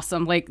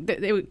awesome. Like,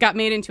 it got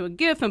made into a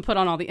GIF and put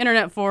on all the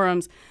internet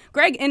forums.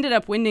 Greg ended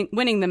up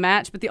winning the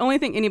match, but the only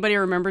thing anybody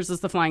remembers is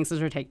the Flying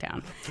Scissor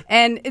takedown.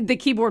 And the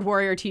Keyboard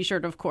Warrior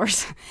T-shirt, of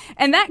course.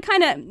 And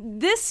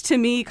this to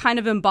me kind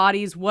of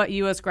embodies what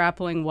U.S.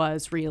 grappling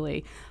was,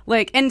 really.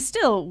 Like, and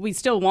we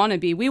still want to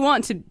be. We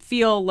want to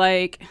feel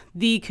like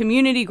the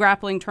community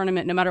grappling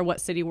tournament, no matter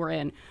what city we're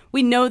in.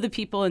 We know the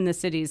people in the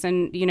cities,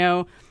 and, you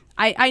know,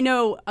 I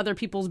know other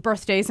people's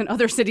birthdays in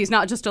other cities,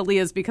 not just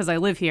Aaliyah's because I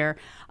live here.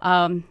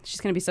 She's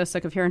going to be so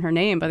sick of hearing her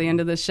name by the end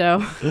of this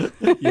show.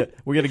 Yeah,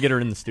 we got to get her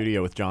in the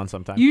studio with John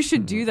sometime. You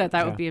should do that.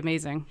 That would be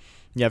amazing.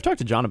 Yeah, I've talked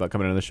to John about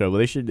coming on the show, but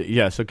they should.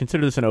 Yeah, so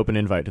consider this an open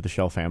invite to the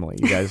Shell family.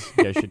 You guys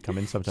should come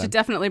in sometime. Should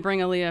definitely bring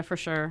Aaliyah for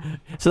sure.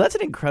 So that's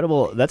an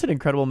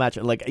incredible match.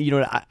 Like, you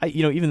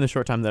know, even the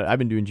short time that I've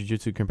been doing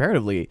jiu-jitsu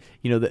comparatively,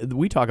 you know,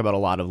 we talk about a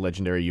lot of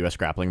legendary U.S.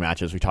 grappling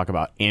matches. We talk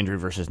about Andrew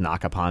versus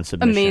Nakapon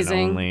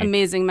submission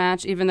amazing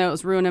match, even though it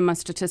was ruining my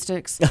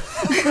statistics.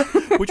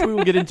 Which we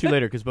will get into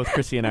later because both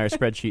Chrissy and I are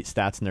spreadsheet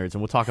stats nerds,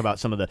 and we'll talk about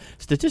some of the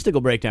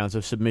statistical breakdowns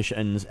of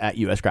submissions at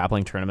U.S.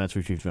 grappling tournaments,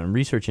 which we've done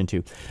research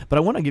into. But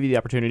I want to give you the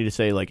opportunity to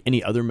say, like,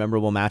 any other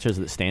memorable matches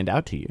that stand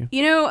out to you.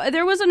 You know,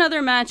 there was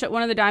another match at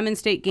one of the Diamond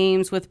State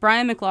Games with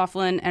Brian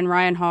McLaughlin and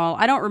Ryan Hall.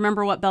 I don't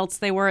remember what belts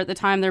they were at the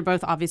time. They're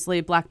both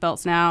obviously black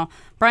belts now.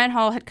 Brian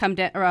McLaughlin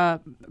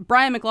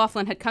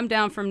had come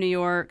down from New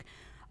York.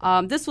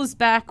 This was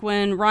back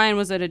when Ryan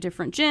was at a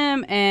different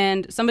gym,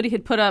 and somebody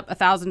had put up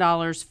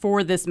 $1,000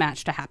 for this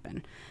match to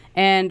happen.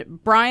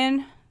 And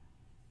Brian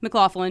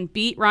McLaughlin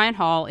beat Ryan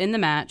Hall in the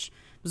match.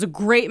 It was a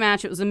great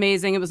match. It was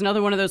amazing. It was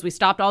another one of those, we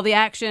stopped all the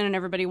action and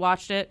everybody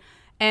watched it.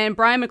 And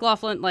Brian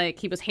McLaughlin, like,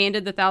 he was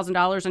handed the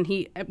 $1,000,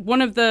 and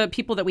one of the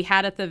people that we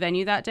had at the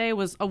venue that day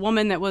was a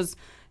woman that was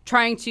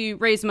trying to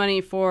raise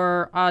money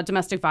for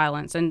domestic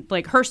violence. And,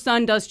 like, her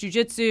son does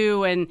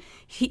jiu-jitsu, and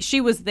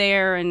she was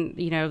there, and,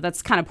 you know,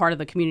 that's kind of part of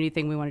the community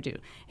thing we want to do.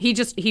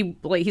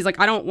 He's like,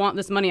 I don't want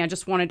this money. I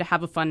just wanted to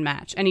have a fun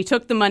match. And he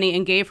took the money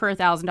and gave her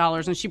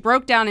 $1,000, and she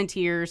broke down in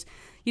tears.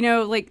 You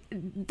know, like,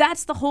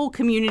 that's the whole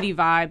community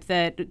vibe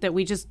that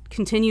we just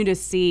continue to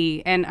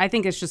see, and I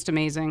think it's just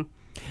amazing.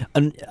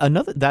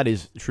 Another that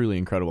is truly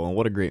incredible, and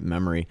what a great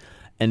memory.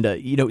 And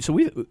you know, so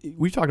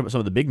we've talked about some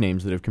of the big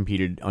names that have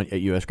competed at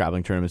U.S.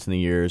 grappling tournaments in the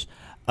years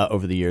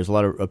over the years. A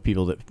lot of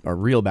people that are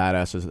real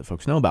badasses that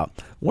folks know about.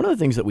 One of the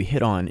things that we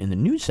hit on in the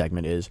news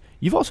segment is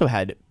you've also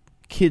had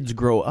kids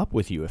grow up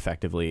with you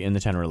effectively in the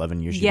 10 or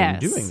 11 years you've been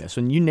doing this.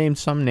 And you named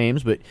some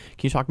names, but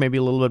can you talk maybe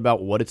a little bit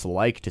about what it's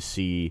like to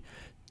see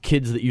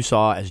kids that you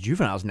saw as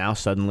juveniles now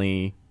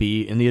suddenly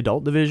be in the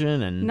adult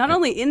division? And not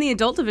only in the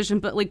adult division,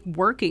 but, like,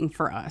 working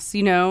for us,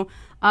 you know?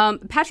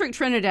 Patrick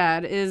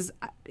Trinidad is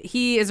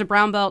a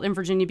brown belt in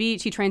Virginia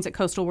Beach. He trains at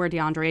Coastal where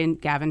DeAndre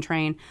and Gavin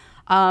train.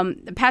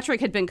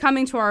 Patrick had been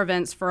coming to our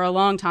events for a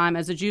long time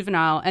as a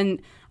juvenile,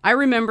 and I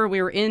remember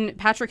we were in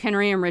Patrick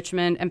Henry in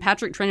Richmond, and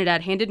Patrick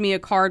Trinidad handed me a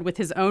card with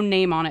his own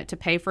name on it to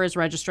pay for his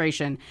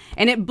registration.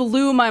 And it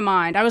blew my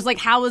mind. I was like,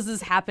 how is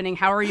this happening?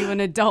 How are you an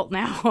adult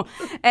now?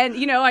 And,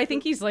 you know, I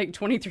think he's like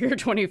 23 or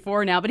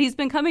 24 now, but he's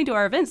been coming to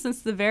our events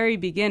since the very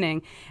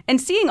beginning. And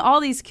seeing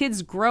all these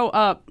kids grow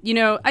up, you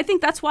know, I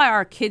think that's why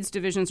our kids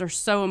divisions are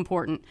so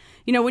important.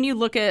 You know, when you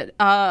look at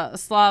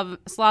Slav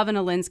and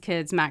Alin's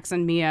kids, Max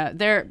and Mia,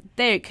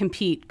 they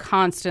compete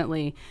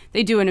constantly.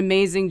 They do an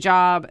amazing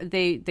job.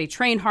 They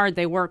train hard.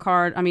 They work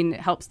hard. I mean, it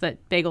helps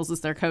that Bagels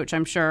is their coach,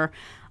 I'm sure.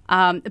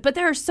 But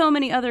there are so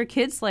many other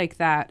kids like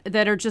that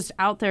are just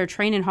out there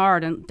training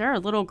hard. And there are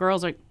little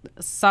girls like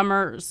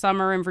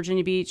Summer in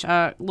Virginia Beach,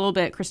 a little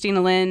bit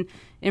Christina Lynn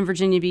in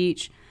Virginia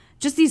Beach.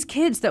 Just these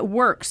kids that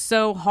work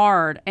so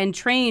hard and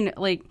train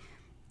like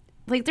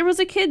there was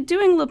a kid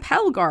doing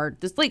lapel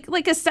guard, this like a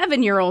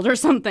 7-year-old or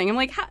something. I'm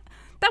like,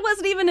 that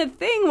wasn't even a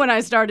thing when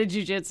I started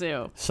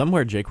jiu-jitsu.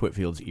 Somewhere Jake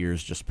Whitfield's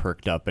ears just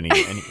perked up, and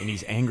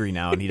he's angry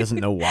now, and he doesn't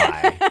know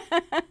why.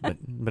 But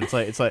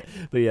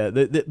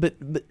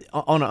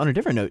on a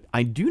different note,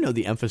 I do know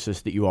the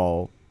emphasis that you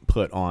all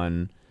put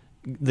on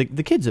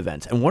the kids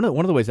events, and one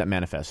of the ways that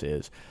manifests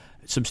is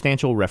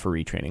substantial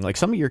referee training. Like,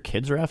 some of your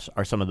kids refs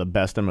are some of the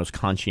best and most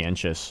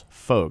conscientious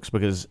folks,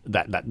 because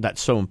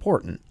that's so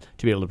important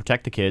to be able to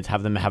protect the kids,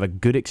 have them have a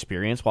good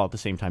experience while at the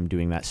same time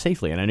doing that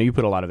safely. And I know you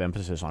put a lot of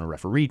emphasis on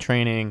referee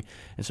training,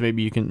 and so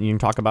maybe you can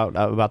talk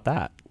about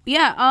that.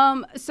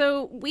 Yeah.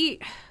 So we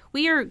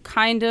are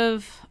kind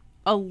of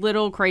a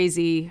little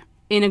crazy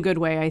in a good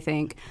way, I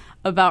think,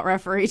 about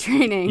referee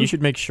training. You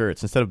should make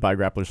shirts instead of by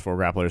grapplers for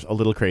grapplers, a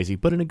little crazy,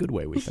 but in a good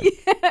way, we think.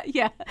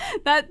 Yeah,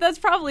 that's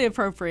probably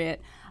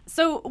appropriate.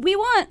 So we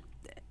want,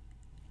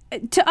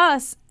 to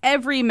us,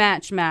 every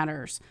match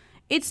matters.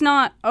 It's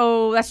not,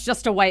 oh, that's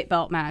just a white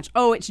belt match.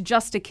 Oh, it's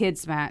just a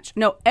kids match.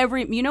 No,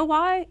 you know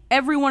why?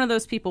 Every one of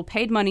those people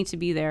paid money to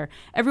be there.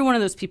 Every one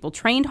of those people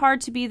trained hard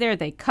to be there.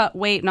 They cut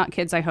weight, not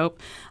kids, I hope.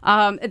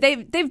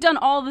 They've done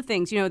all the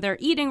things. They're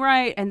eating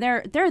right, and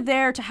they're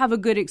there to have a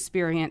good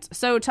experience.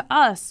 So to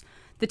us,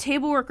 the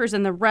table workers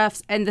and the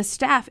refs and the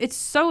staff, it's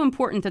so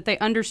important that they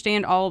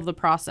understand all of the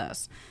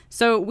process.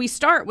 So we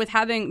start with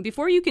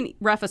before you can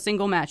ref a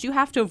single match, you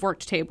have to have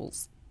worked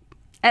tables.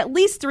 At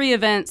least 3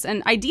 events,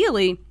 and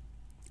ideally,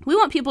 we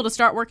want people to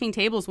start working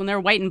tables when they're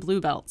white and blue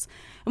belts.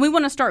 And we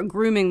want to start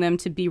grooming them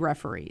to be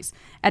referees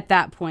at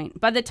that point.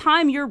 By the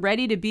time you're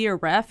ready to be a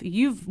ref,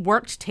 you've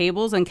worked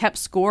tables and kept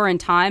score and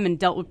time and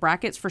dealt with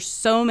brackets for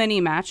so many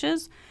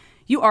matches,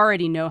 you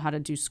already know how to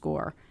do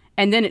score.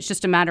 And then it's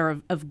just a matter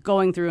of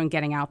going through and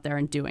getting out there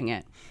and doing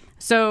it.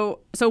 So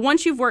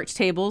once you've worked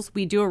tables,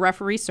 we do a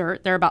referee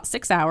cert. They're about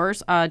 6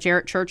 hours.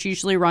 Jarrett Church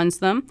usually runs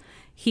them.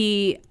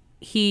 We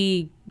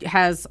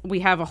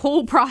have a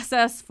whole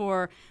process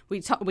we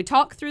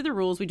talk through the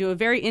rules. We do a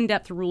very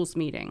in-depth rules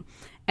meeting.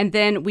 And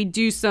then we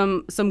do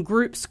some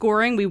group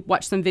scoring. We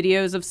watch some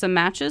videos of some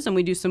matches, and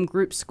we do some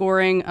group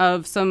scoring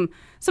of some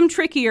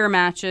trickier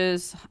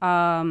matches.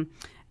 And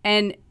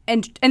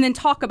then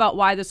talk about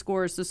why the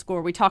score is the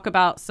score. We talk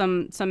about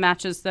some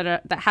matches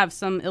that have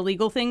some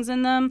illegal things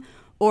in them,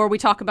 or we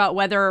talk about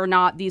whether or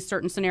not these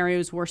certain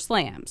scenarios were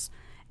slams.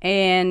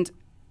 And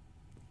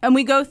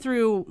we go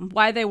through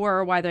why they were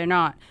or why they're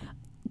not.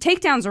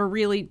 Takedowns are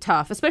really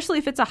tough, especially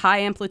if it's a high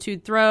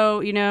amplitude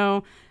throw.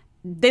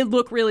 They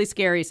look really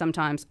scary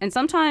sometimes. And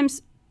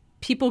sometimes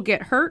people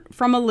get hurt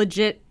from a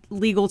legit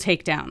legal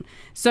takedown.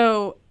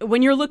 So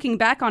when you're looking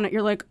back on it,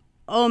 you're like,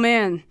 oh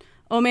man,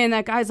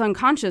 that guy's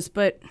unconscious.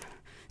 But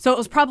so it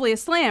was probably a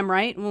slam,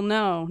 right? Well,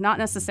 no, not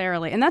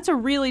necessarily. And that's a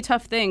really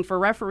tough thing for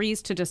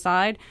referees to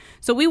decide.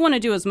 So we want to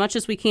do as much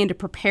as we can to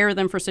prepare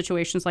them for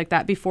situations like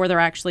that before they're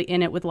actually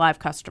in it with live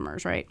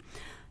customers, right?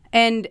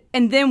 And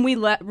then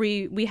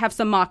we have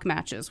some mock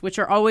matches, which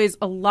are always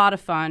a lot of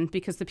fun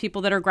because the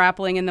people that are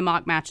grappling in the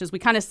mock matches, we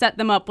kind of set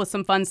them up with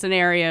some fun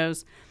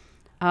scenarios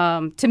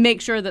to make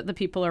sure that the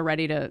people are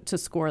ready to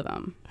score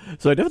them.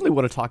 So I definitely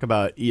want to talk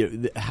about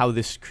how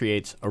this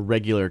creates a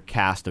regular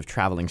cast of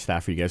traveling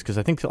staff for you guys, because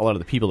I think a lot of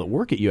the people that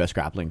work at US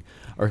Grappling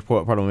are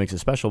part of what makes it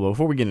special. But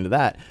before we get into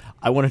that,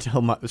 I want to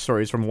tell my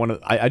stories from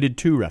I did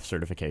 2 ref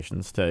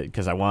certifications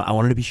because I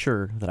wanted to be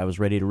sure that I was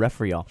ready to ref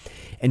for y'all.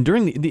 And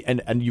during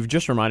and you've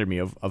just reminded me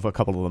of a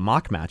couple of the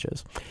mock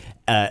matches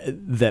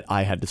that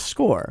I had to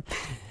score.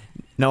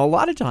 Now, a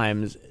lot of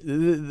times,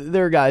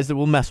 there are guys that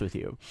will mess with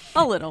you.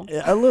 A little.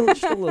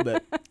 Just a little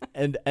bit.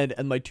 And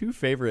my 2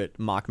 favorite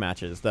mock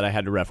matches that I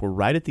had to ref were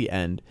right at the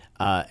end,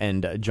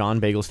 and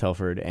John Bagels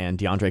Telford and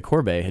DeAndre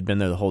Corbet had been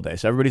there the whole day.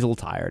 So everybody's a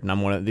little tired,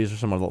 and these are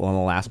some of the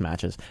last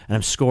matches. And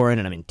I'm scoring,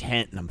 and I'm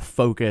intent, and I'm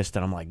focused,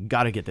 and I'm like,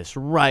 gotta get this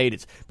right.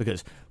 It's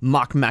because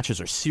mock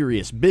matches are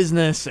serious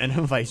business, and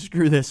if I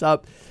screw this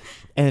up...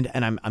 And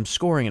I'm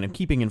scoring and I'm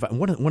keeping and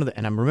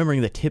I'm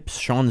remembering the tips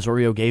Sean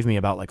Zorio gave me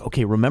about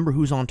okay, remember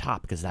who's on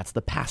top because that's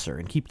the passer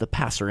and keep the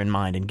passer in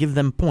mind and give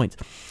them points.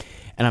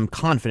 And I'm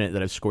confident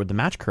that I've scored the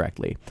match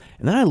correctly.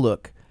 And then I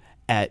look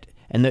at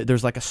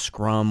there's a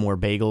scrum where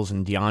Bagels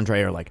and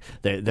DeAndre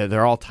are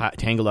they're all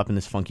tangled up in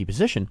this funky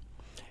position.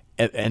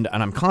 And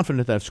I'm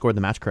confident that I've scored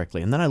the match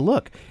correctly. And then I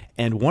look,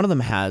 and one of them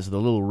has the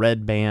little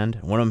red band,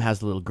 one of them has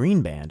the little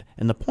green band,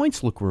 and the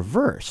points look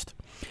reversed.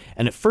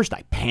 And at first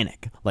I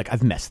panic,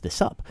 I've messed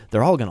this up.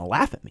 They're all going to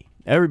laugh at me.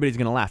 Everybody's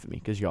going to laugh at me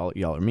because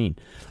y'all are mean.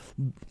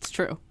 It's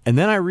true. And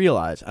then I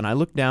realize, and I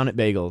look down at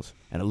Bagels,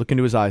 and I look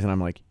into his eyes, and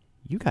I'm like,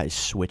 you guys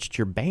switched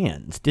your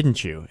bands,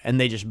 didn't you? And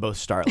they just both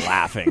start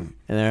laughing.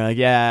 And they're like,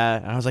 yeah.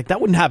 And I was like,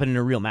 that wouldn't happen in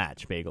a real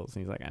match, Bagels.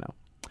 And he's like, I know.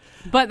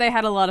 But they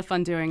had a lot of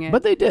fun doing it.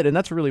 But they did, and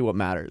that's really what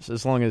matters,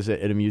 as long as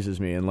it amuses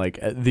me. And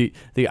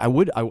I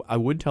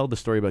would tell the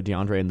story about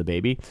DeAndre and the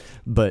baby,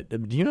 but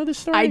do you know this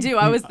story? I do.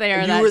 I was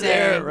there that were day.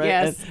 There, right?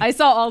 Yes, I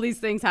saw all these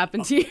things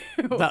happen to you.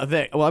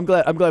 Well, I'm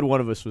glad one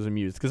of us was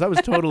amused because I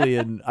was totally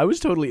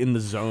in the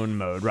zone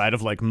mode, right?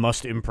 Of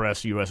must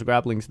impress U.S.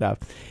 grappling staff.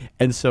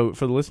 And so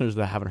for the listeners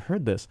that haven't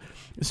heard this,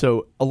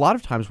 so a lot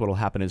of times what will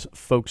happen is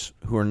folks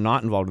who are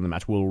not involved in the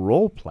match will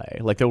role play,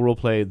 they'll role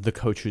play the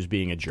coach who's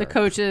being a jerk. The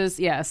coaches,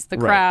 yes. The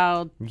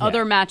crowd,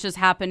 other matches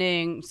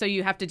happening, so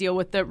you have to deal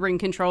with the ring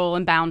control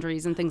and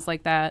boundaries and things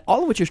like that.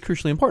 All of which is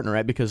crucially important,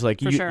 right? Because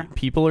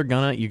people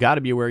are you got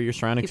to be aware of your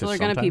surroundings. People are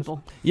gonna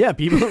people. Yeah,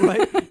 people,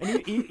 right?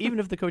 And even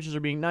if the coaches are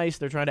being nice,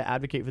 they're trying to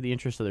advocate for the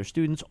interests of their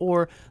students,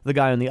 or the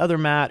guy on the other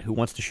mat who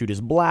wants to shoot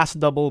his blast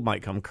double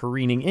might come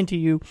careening into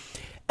you.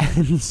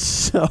 And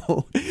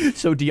so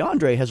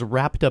DeAndre has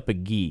wrapped up a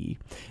gi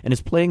and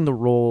is playing the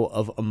role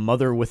of a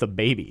mother with a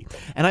baby.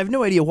 And I have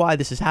no idea why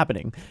this is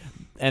happening.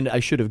 And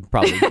I should have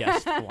probably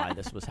guessed why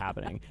this was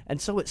happening.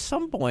 And so at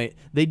some point,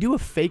 they do a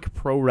fake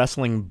pro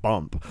wrestling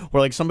bump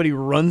where somebody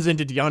runs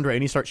into DeAndre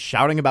and he starts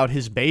shouting about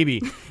his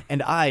baby.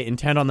 And I,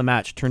 intent on the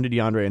match, turn to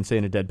DeAndre and say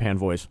in a deadpan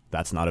voice,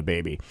 "That's not a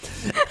baby."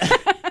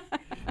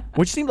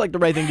 Which seemed like the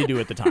right thing to do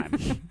at the time.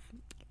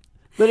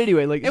 But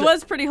anyway, like it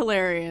was pretty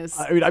hilarious.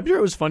 I mean, I'm sure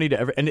it was funny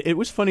and it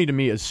was funny to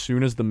me as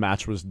soon as the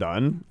match was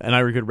done, and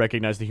I could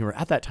recognize the humor.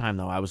 At that time,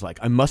 though, I was like,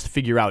 I must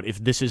figure out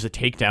if this is a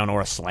takedown or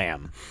a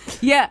slam.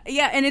 Yeah,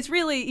 and it's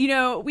really,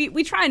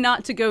 we try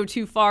not to go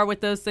too far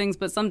with those things,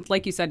 but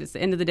like you said, it's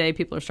the end of the day.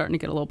 People are starting to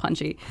get a little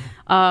punchy.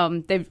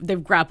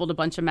 They've grappled a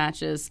bunch of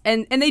matches,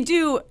 and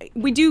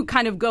we do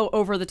kind of go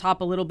over the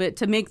top a little bit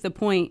to make the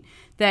point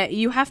that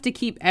you have to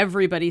keep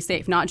everybody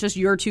safe, not just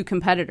your two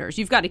competitors.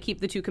 You've got to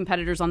keep the two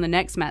competitors on the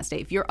next mat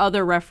safe, your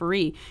other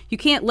referee. You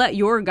can't let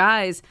your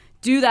guys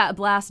do that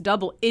blast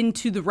double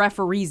into the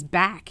referee's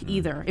back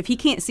either. If he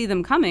can't see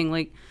them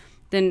coming,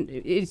 then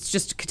it's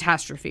just a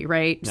catastrophe,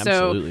 right?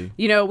 Absolutely.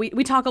 So,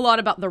 we talk a lot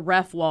about the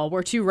ref wall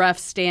where two refs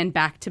stand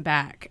back to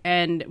back,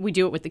 and we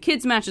do it with the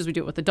kids matches, we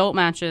do it with adult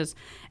matches,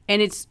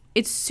 and it's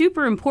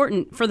super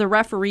important for the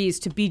referees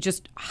to be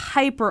just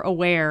hyper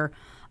aware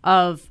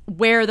of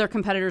where their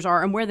competitors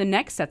are and where the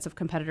next sets of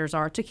competitors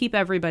are to keep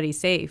everybody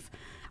safe.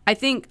 I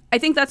think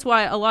that's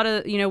why a lot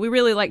of, we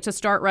really like to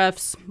start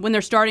refs when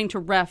they're starting to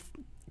ref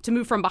to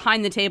move from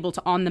behind the table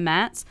to on the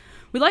mats.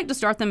 We like to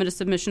start them at a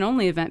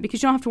submission-only event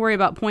because you don't have to worry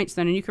about points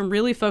then, and you can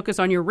really focus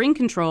on your ring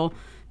control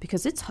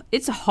because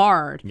it's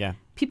hard. Yeah.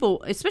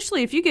 People,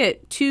 especially if you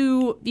get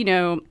two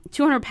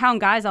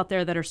 200-pound guys out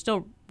there that are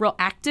still real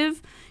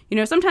active.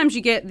 Sometimes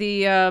you get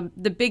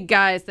the big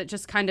guys that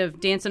just kind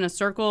of dance in a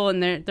circle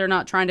and they're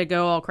not trying to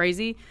go all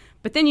crazy.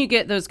 But then you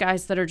get those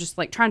guys that are just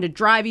like trying to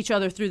drive each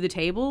other through the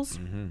tables.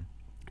 Mm-hmm.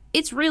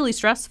 It's really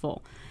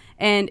stressful.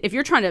 And if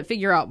you're trying to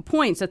figure out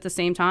points at the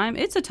same time,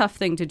 it's a tough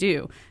thing to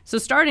do. So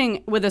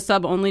starting with a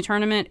sub-only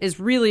tournament is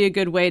really a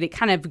good way to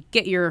kind of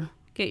get your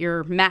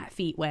mat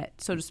feet wet,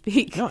 so to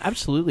speak. No,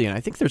 absolutely. And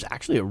I think there's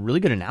actually a really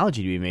good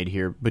analogy to be made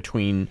here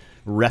between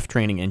ref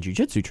training and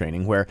jiu-jitsu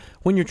training, where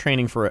when you're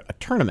training for a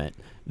tournament,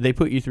 they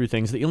put you through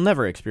things that you'll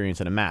never experience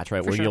in a match,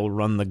 right? Where you'll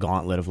run the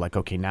gauntlet of like,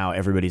 okay, now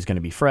everybody's going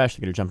to be fresh.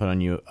 They're going to jump on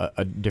you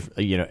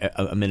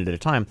a minute at a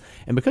time.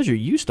 And because you're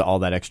used to all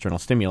that external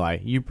stimuli,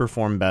 you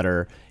perform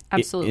better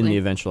in the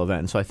eventual event.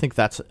 And so I think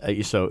that's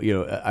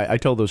I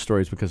told those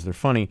stories because they're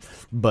funny,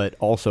 but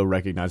also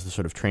recognize the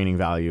sort of training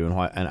value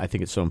and I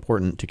think it's so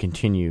important to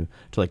continue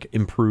to like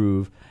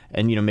improve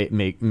and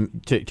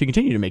to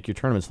continue to make your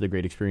tournaments the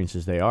great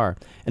experiences they are.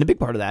 And a big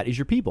part of that is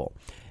your people.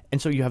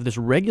 And so you have this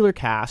regular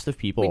cast of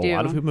people, a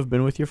lot of whom have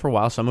been with you for a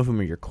while. Some of whom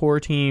are your core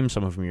team,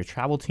 some of whom are your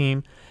travel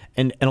team.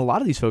 And a lot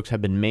of these folks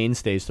have been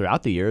mainstays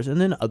throughout the years. And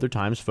then other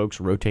times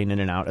folks rotate in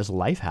and out as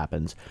life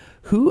happens.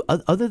 Who,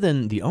 other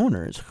than the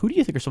owners, who do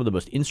you think are some of the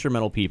most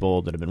instrumental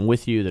people that have been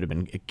with you, that have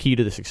been key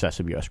to the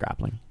success of U.S.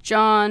 grappling?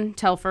 John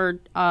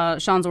Telford,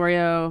 Sean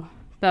Zorio,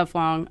 Bev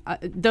Wong.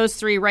 Those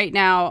three right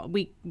now,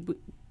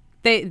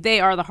 They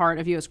are the heart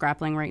of U.S.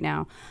 grappling right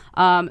now.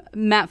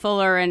 Matt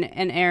Fuller and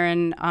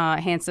Aaron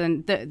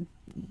Hansen,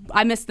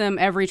 I miss them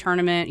every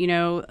tournament.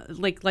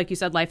 Like you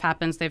said, life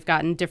happens. They've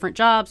gotten different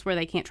jobs where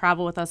they can't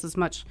travel with us as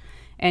much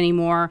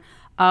anymore.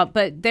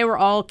 But they were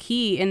all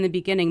key in the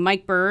beginning.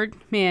 Mike Bird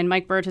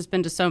has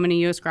been to so many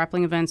U.S.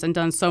 grappling events and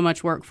done so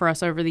much work for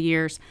us over the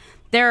years.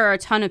 There are a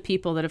ton of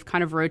people that have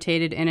kind of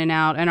rotated in and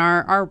out, and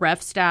our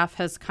ref staff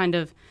has kind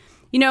of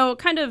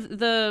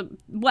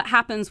what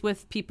happens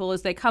with people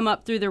is they come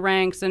up through the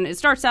ranks and it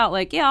starts out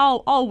like, yeah,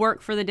 I'll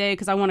work for the day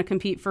because I want to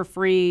compete for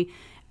free.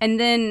 And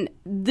then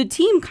the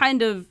team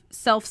kind of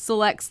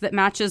self-selects that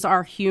matches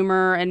our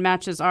humor and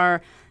matches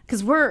our,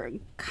 because we're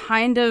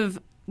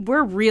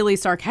really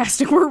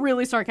sarcastic. We're a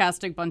really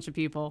sarcastic bunch of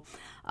people.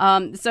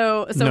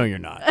 So no, you're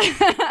not.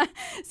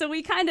 So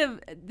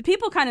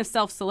people kind of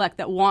self-select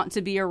that want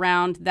to be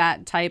around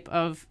that type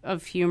of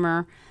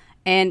humor.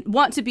 And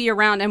want to be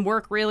around and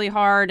work really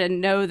hard and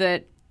know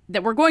that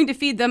we're going to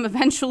feed them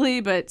eventually,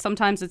 but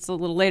sometimes it's a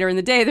little later in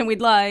the day than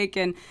we'd like.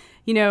 And,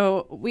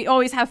 we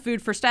always have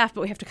food for staff,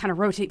 but we have to kind of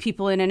rotate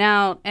people in and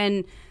out.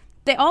 And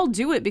they all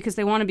do it because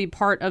they want to be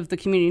part of the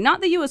community,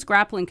 not the U.S.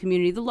 grappling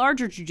community, the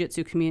larger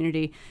jiu-jitsu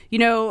community.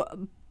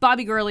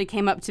 Bobby Gurley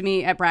came up to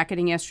me at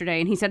bracketing yesterday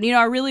and he said,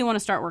 I really want to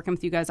start working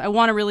with you guys. I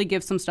want to really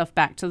give some stuff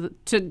back to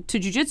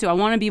jiu-jitsu. I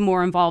want to be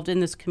more involved in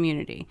this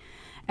community.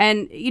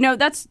 And,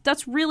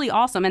 that's really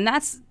awesome. And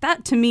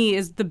that to me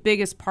is the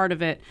biggest part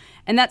of it.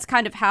 And that's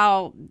kind of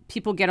how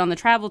people get on the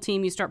travel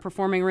team. You start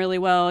performing really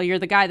well. You're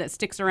the guy that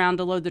sticks around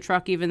to load the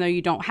truck even though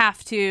you don't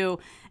have to.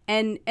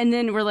 And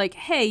then we're like,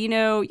 hey,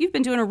 you've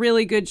been doing a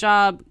really good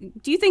job.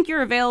 Do you think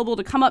you're available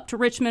to come up to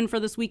Richmond for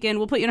this weekend?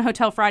 We'll put you in a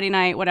hotel Friday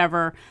night,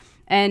 whatever.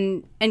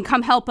 And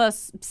come help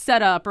us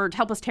set up or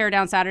help us tear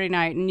down Saturday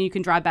night. And you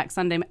can drive back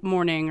Sunday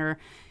morning or...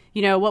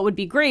 what would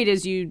be great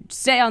is you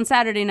stay on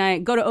Saturday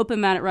night, go to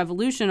Open Mat at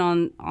Revolution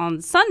on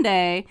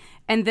Sunday,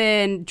 and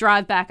then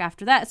drive back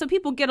after that. So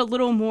people get a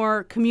little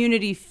more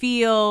community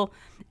feel.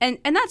 And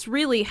that's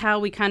really how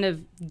we kind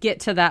of get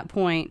to that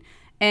point.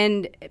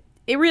 And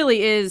it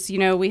really is,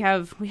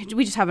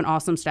 we just have an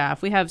awesome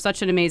staff. We have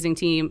such an amazing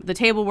team. The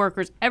table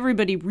workers,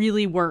 everybody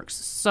really works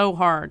so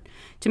hard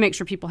to make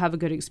sure people have a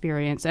good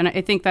experience. And I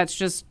think that's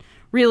just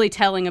really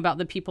telling about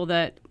the people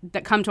that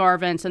come to our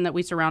events and that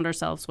we surround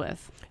ourselves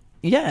with.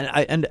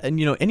 Yeah, and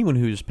anyone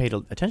who's paid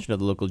attention to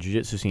the local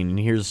jiu-jitsu scene and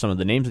hears some of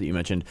the names that you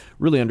mentioned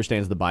really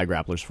understands the by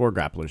grapplers for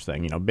grapplers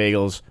thing.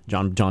 Bagels,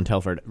 John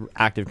Telford,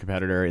 active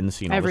competitor in the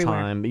scene all the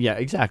time. Yeah,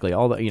 exactly.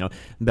 All the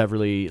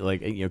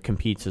Beverly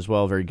competes as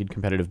well, very good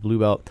competitive blue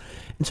belt.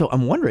 And so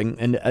I'm wondering,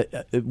 and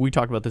we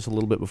talked about this a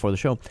little bit before the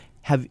show.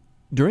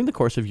 During the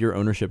course of your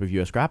ownership of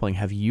U.S. Grappling,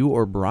 have you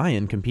or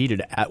Brian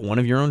competed at one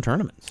of your own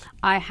tournaments?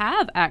 I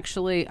have,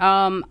 actually.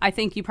 I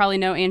think you probably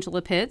know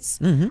Angela Pitts.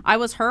 Mm-hmm. I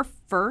was her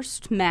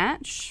first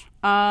match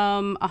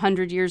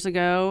 100 years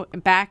ago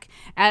back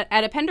at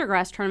a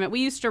Pendergrass tournament. We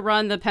used to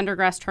run the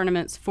Pendergrass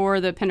tournaments for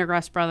the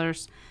Pendergrass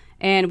brothers,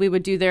 and we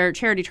would do their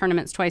charity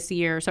tournaments twice a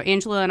year. So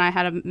Angela and I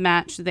had a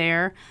match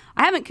there.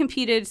 I haven't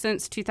competed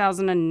since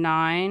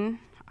 2009,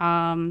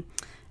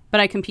 but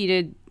I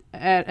competed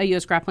at a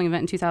U.S. Grappling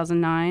event in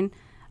 2009.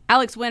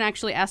 Alex Wynn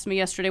actually asked me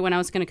yesterday when I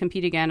was going to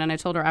compete again, and I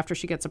told her after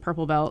she gets a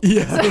purple belt.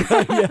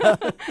 Yeah.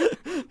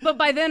 But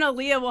by then,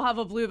 Aaliyah will have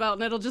a blue belt,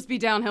 and it'll just be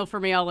downhill for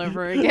me all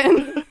over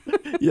again.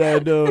 Yeah,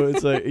 no,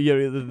 it's like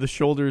the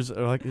shoulders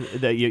are like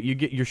you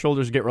get your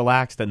shoulders get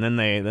relaxed, and then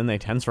they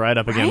tense right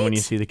up again when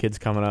you see the kids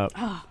coming up.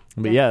 Oh,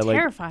 but yeah,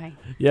 terrifying.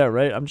 Yeah,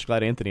 right. I'm just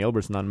glad Anthony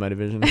Elbert's not in my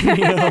division.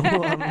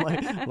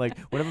 I'm like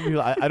whenever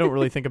people, I don't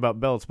really think about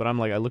belts, but I'm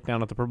like I look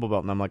down at the purple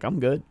belt and I'm like I'm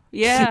good.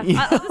 Yeah,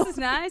 this is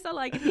nice. I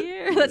like it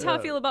here. That's how I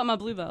feel about my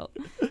blue belt.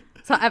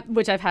 So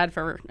which I've had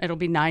for it'll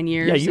be 9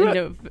 years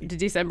into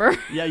December.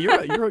 Yeah,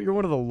 you're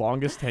one of the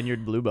longest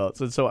tenured blue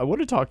belts, and so I want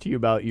to talk to you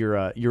about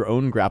your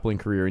own grappling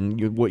career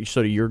and what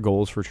sort of your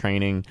goals for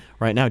training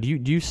right now. Do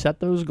you set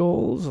those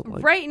goals?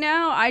 Right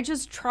now, I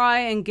just try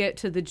and get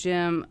to the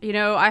gym.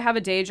 I have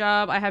a day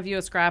job. I have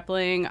U.S.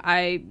 Grappling.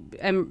 I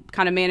am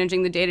kind of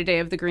managing the day-to-day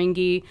of the Green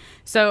Gi,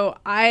 so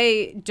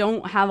I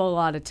don't have a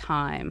lot of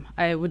time.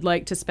 I would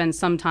like to spend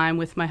some time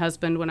with my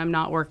husband when I'm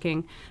not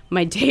working.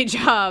 My day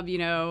job,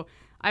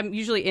 I'm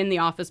usually in the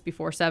office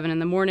before 7 in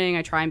the morning.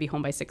 I try and be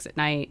home by 6 at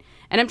night.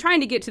 And I'm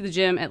trying to get to the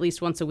gym at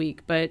least once a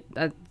week, but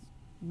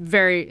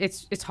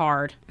it's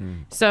hard.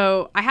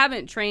 So I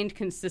haven't trained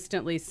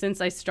consistently since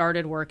I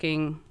started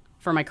working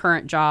for my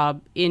current job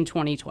in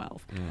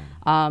 2012.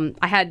 I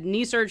had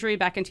knee surgery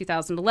back in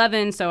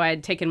 2011, so I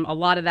had taken a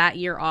lot of that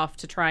year off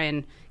to try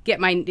and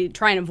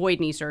avoid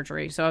knee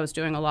surgery. So I was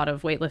doing a lot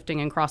of weightlifting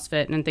and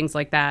CrossFit and things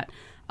like that.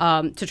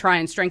 To try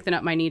and strengthen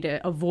up my knee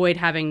to avoid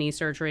having knee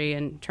surgery,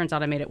 and turns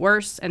out I made it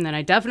worse, and then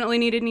I definitely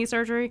needed knee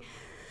surgery.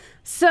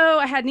 So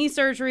I had knee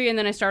surgery, and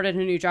then I started a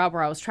new job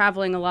where I was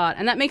traveling a lot,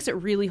 and that makes it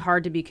really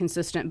hard to be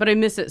consistent, but I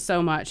miss it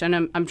so much, and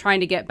I'm trying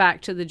to get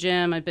back to the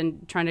gym.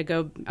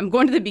 I'm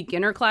going to the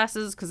beginner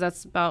classes because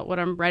that's about what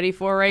I'm ready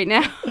for right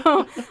now.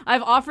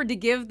 I've offered to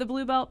give the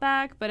blue belt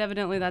back, but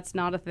evidently that's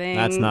not a thing.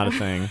 That's not a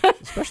thing,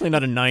 especially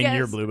not a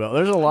 9-year blue belt.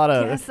 There's a lot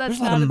of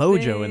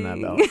mojo in that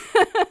belt.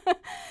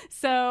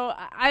 So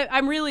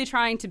I'm really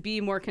trying to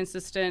be more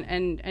consistent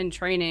and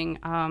training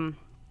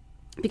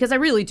because I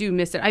really do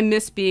miss it. I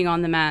miss being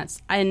on the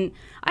mats, and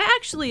I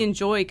actually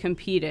enjoy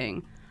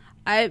competing.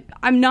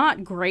 I'm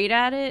not great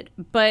at it,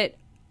 but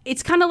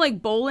it's kind of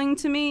like bowling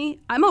to me.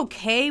 I'm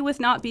okay with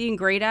not being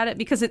great at it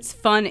because it's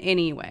fun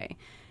anyway,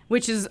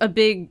 which is a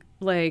big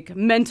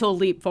mental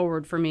leap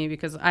forward for me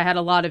because I had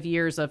a lot of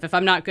years of if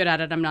I'm not good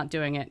at it, I'm not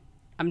doing it.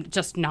 I'm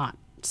just not.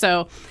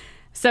 So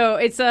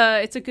it's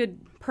a good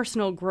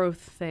personal growth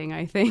thing,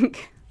 I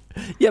think.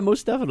 Yeah,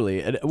 most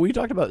definitely. And we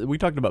talked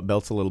about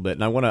belts a little bit,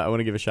 and I want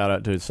to give a shout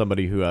out to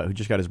somebody who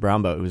just got his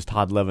brown belt. It was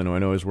Todd Levin, who I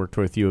know has worked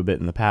with you a bit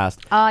in the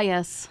past.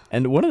 Yes.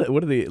 And what are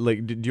the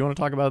do you want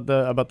to talk about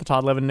the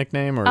Todd Levin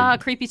nickname or?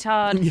 Creepy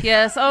Todd.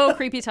 Yes. Oh,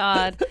 Creepy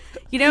Todd.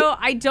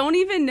 I don't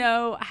even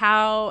know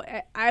how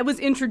I was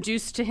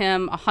introduced to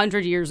him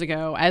 100 years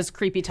ago as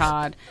Creepy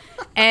Todd,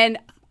 and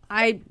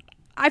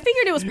I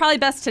figured it was probably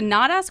best to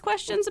not ask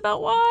questions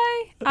about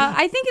why.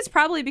 I think it's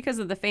probably because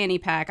of the fanny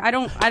pack. I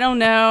don't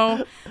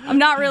know. I'm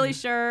not really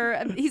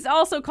sure. He's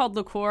also called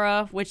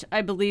Lacora, which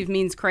I believe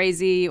means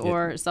crazy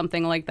or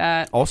something like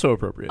that. Also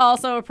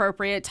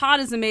appropriate.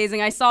 Todd is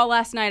amazing. I saw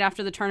last night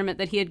after the tournament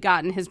that he had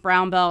gotten his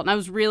brown belt, and I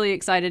was really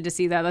excited to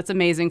see that. That's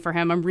amazing for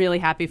him. I'm really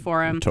happy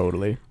for him.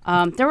 Totally.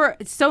 There were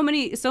so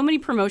many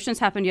promotions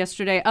happened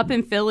yesterday up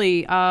in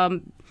Philly.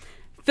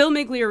 Phil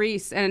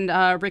Migliarese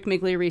and Rick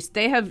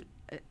Migliarese,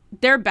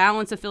 their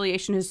balance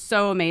affiliation is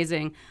so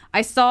amazing.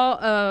 I saw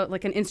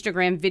an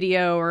Instagram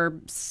video or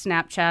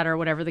Snapchat or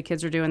whatever the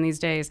kids are doing these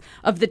days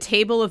of the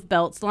table of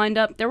belts lined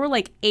up. There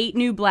were 8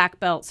 new black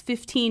belts,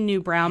 15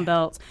 new brown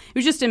belts. It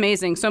was just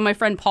amazing. So my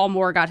friend Paul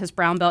Moore got his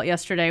brown belt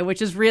yesterday,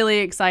 which is really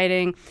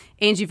exciting.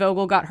 Angie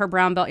Vogel got her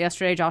brown belt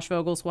yesterday, Josh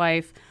Vogel's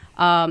wife,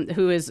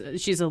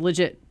 she's a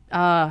legit...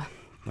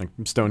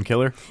 Stone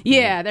Killer?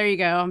 Yeah, there you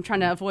go. I'm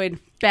trying to avoid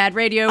bad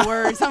radio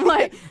words. I'm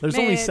like, there's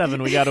only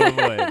 7 we got to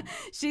avoid.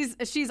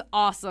 She's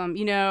awesome.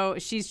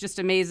 She's just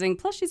amazing.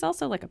 Plus, she's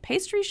also a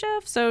pastry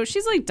chef, so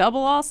she's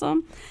double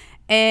awesome.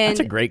 And that's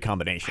a great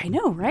combination. I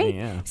know, right?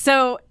 Yeah.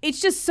 So it's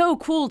just so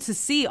cool to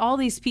see all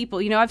these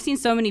people. You know, I've seen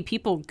so many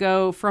people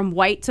go from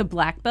white to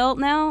black belt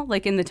now,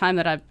 like in the time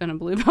that I've been a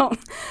blue belt.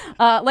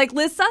 Like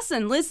Liz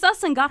Sussin. Liz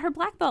Sussin got her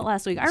black belt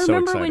last week. I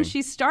remember when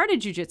she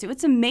started jiu-jitsu.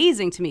 It's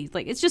amazing to me.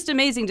 Like, it's just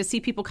amazing to see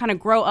people kind of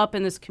grow up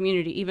in this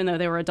community, even though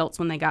they were adults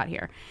when they got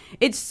here.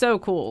 It's so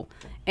cool.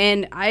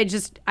 And I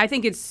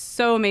think it's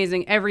so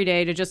amazing every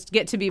day to just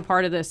get to be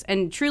part of this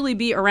and truly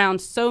be around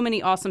so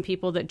many awesome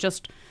people that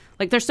just,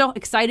 like, they're so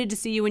excited to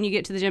see you when you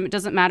get to the gym. It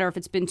doesn't matter if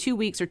it's been 2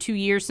 weeks or 2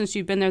 years since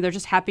you've been there. They're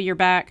just happy you're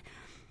back.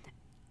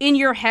 In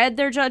your head,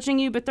 they're judging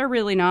you, but they're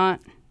really not.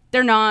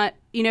 They're not.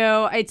 You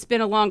know, it's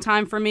been a long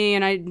time for me,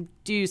 and I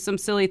do some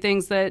silly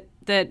things that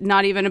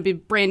not even a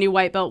brand new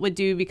white belt would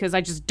do because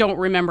I just don't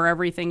remember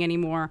everything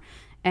anymore.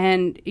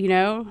 And, you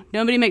know,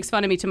 nobody makes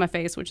fun of me to my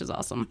face, which is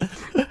awesome.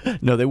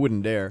 No, they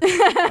wouldn't dare.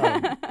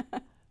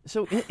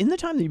 So in the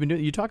time that you've been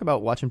doing, you talk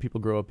about watching people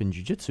grow up in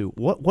jiu-jitsu.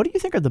 What do you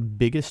think are the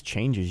biggest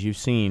changes you've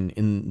seen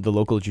in the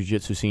local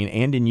jiu-jitsu scene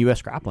and in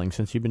U.S. grappling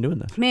since you've been doing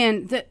this?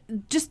 Man,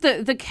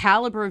 the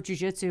caliber of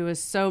jiu-jitsu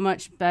is so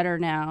much better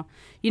now.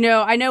 You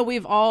know, I know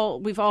we've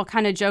all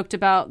kind of joked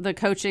about the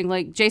coaching,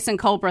 like Jason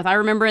Culbreth. I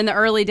remember in the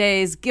early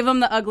days, give him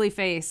the ugly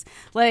face.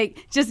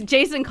 Like, just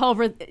Jason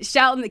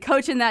Culbreth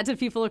coaching that to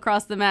people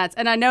across the mats.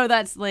 And I know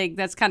that's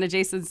kind of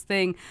Jason's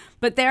thing.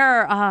 But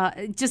there are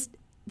just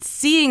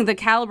seeing the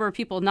caliber of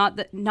people, not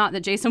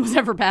that Jason was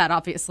ever bad,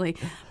 obviously,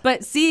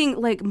 but seeing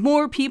like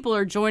more people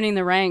are joining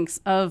the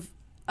ranks of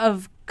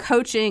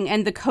coaching,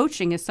 and the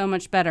coaching is so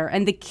much better,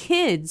 and the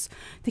kids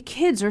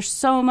are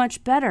so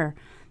much better.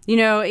 You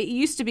know, it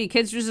used to be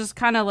kids would just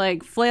kind of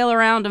like flail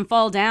around and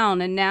fall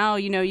down, and now,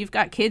 you know, you've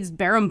got kids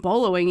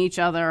baramboloing each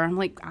other. I'm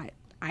like,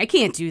 I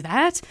can't do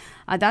that.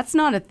 That's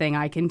not a thing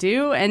I can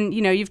do. And,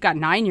 you know, you've got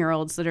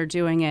 9-year-olds that are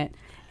doing it.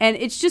 And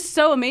it's just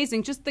so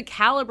amazing. Just the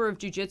caliber of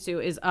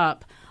jiu-jitsu is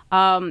up.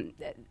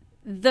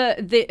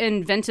 The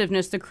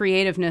inventiveness, the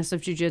creativeness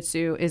of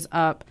jiu-jitsu is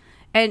up.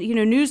 And, you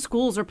know, new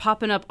schools are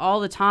popping up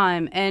all the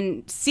time.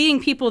 And seeing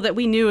people that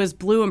we knew as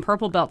blue and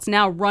purple belts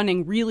now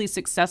running really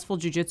successful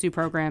jiu-jitsu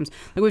programs.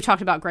 Like we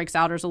talked about Greg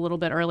Souders a little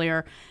bit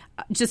earlier.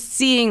 Just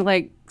seeing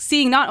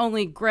not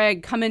only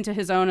Greg come into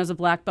his own as a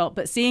black belt,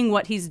 but seeing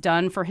what he's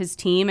done for his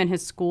team and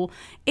his school,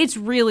 it's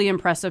really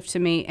impressive to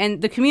me.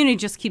 And the community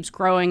just keeps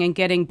growing and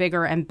getting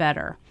bigger and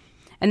better.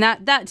 And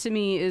that to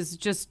me is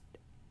just,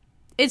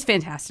 it's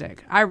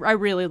fantastic. I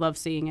really love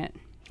seeing it.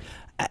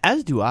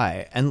 As do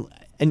I.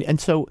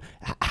 And so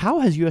how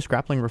has U.S.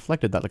 grappling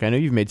reflected that? Like, I know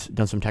you've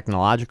done some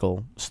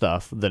technological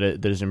stuff that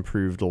has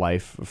improved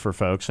life for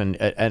folks, and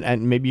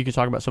maybe you could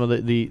talk about some of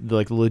the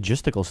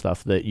logistical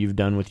stuff that you've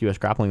done with U.S.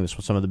 grappling. This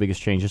was some of the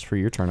biggest changes for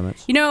your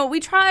tournaments. You know, we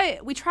try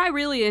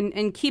really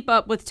and keep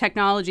up with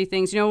technology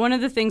things. You know, one of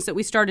the things that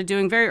we started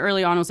doing very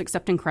early on was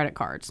accepting credit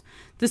cards.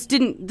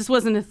 This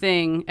wasn't a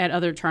thing at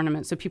other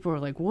tournaments. So people were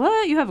like,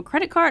 "What? You have a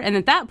credit card?" And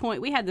at that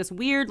point, we had this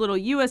weird little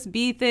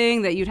USB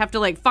thing that you'd have to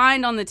like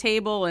find on the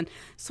table and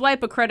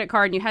swipe a credit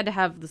card, and you had to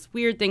have this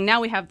weird thing. Now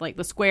we have like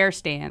the square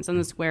stands and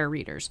the square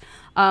readers.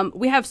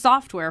 We have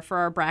software for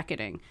our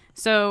bracketing.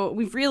 So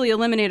we've really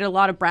eliminated a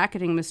lot of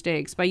bracketing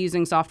mistakes by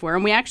using software.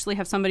 And we actually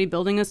have somebody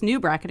building us new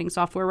bracketing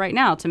software right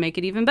now to make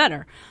it even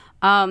better.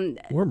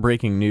 We're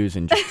breaking news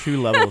in just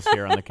 2 levels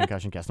here on the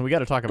Concussion Cast, and we got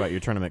to talk about your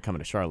tournament coming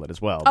to Charlotte as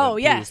well. Oh,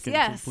 yes,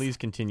 yes. Please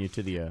continue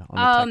to the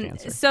on the tech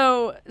answer.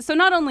 So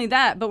not only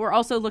that, but we're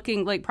also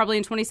looking like probably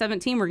in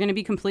 2017 we're going to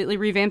be completely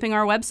revamping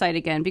our website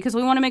again because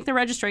we want to make the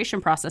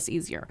registration process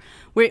easier.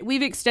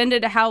 We've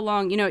extended how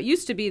long. You know, it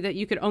used to be that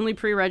you could only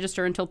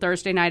pre-register until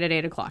Thursday night at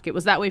 8:00. It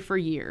was that way for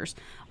years.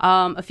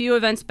 A few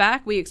events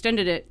back, we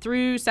extended it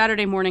through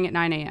Saturday morning at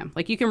 9 a.m.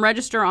 Like you can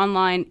register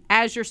online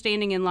as you're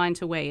standing in line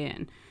to weigh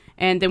in.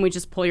 And then we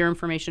just pull your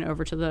information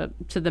over to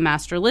the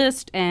master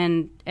list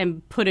and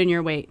put in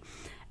your weight.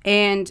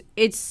 And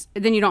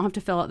then you don't have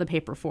to fill out the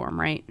paper form,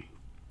 right?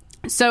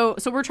 So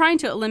we're trying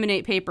to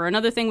eliminate paper.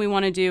 Another thing we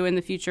want to do in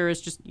the future is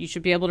just you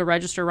should be able to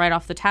register right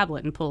off the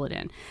tablet and pull it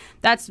in.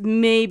 That's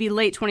maybe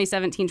late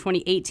 2017,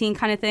 2018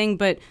 kind of thing.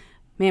 But,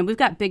 man, we've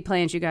got big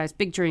plans, you guys.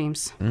 Big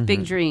dreams. Mm-hmm.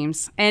 Big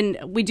dreams. And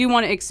we do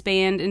want to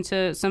expand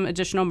into some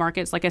additional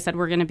markets. Like I said,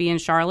 we're going to be in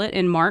Charlotte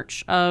in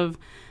March of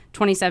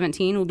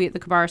 2017. We'll be at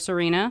the Cabarrus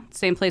Arena,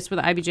 same place where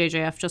the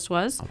IBJJF just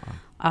was.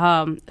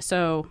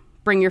 So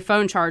bring your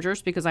phone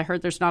chargers because I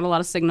heard there's not a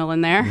lot of signal in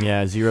there.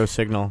 Yeah, zero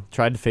signal.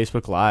 Tried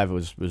Facebook Live.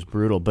 It was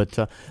brutal, but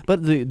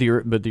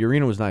the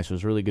arena was nice. It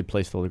was a really good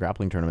place to hold a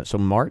grappling tournament. So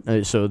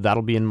so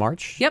that'll be in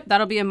March. Yep,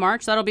 that'll be in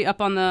March. That'll be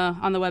up on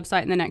the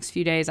website in the next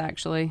few days,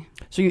 actually.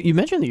 So you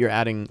mentioned that you're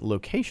adding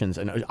locations,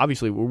 and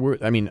obviously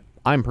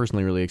I'm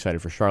personally really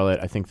excited for Charlotte.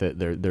 I think that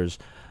there's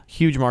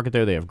huge market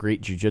there. They have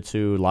great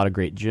jiu-jitsu, a lot of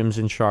great gyms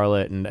in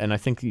Charlotte, and I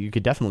think you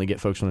could definitely get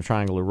folks from the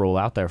Triangle to roll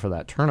out there for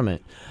that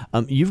tournament.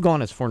 You've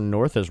gone as far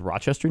north as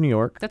Rochester, New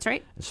York. That's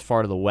right. As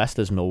far to the west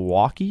as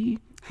Milwaukee.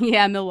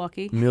 Yeah,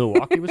 Milwaukee.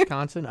 Milwaukee,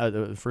 Wisconsin,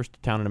 the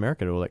first town in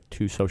America to elect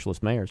 2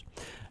 socialist mayors,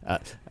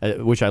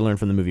 which I learned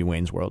from the movie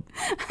Wayne's World.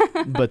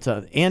 But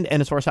and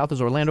as far south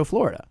as Orlando,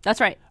 Florida.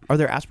 That's right. Are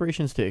there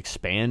aspirations to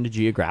expand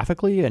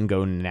geographically and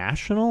go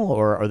national,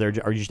 or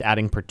are you just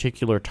adding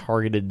particular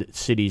targeted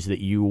cities that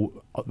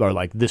you are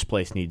like, this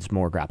place needs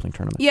more grappling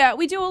tournaments? Yeah,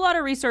 we do a lot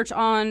of research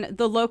on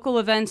the local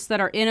events that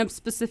are in a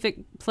specific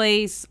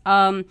place.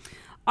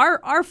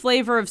 Our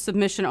flavor of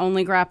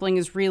submission-only grappling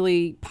is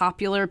really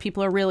popular.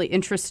 People are really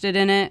interested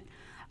in it.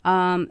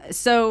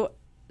 So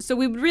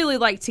we would really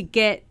like to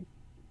get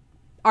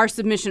our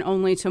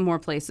submission-only to more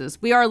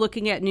places. We are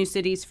looking at new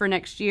cities for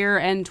next year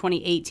and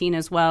 2018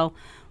 as well.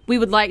 We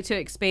would like to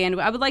expand.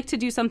 I would like to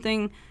do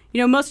something.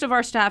 Most of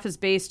our staff is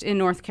based in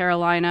North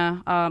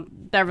Carolina.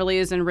 Beverly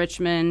is in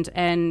Richmond.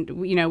 And,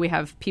 we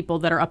have people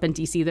that are up in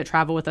D.C. that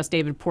travel with us.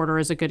 David Porter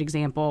is a good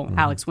example. Mm-hmm.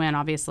 Alex Wynn,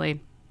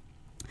 obviously.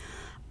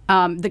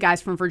 The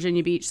guys from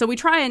Virginia Beach. So we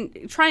try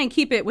and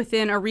keep it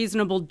within a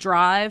reasonable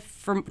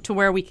drive to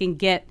where we can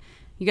get.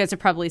 You guys have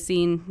probably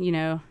seen,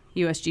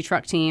 USG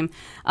truck team.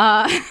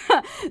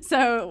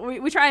 So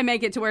we try and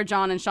make it to where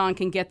John and Sean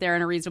can get there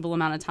in a reasonable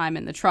amount of time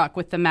in the truck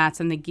with the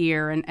mats and the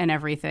gear and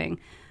everything.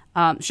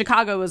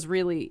 Chicago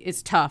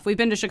is tough. We've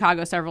been to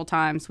Chicago several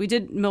times. We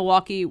did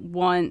Milwaukee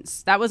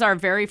once. That was our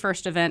very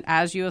first event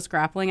as U.S.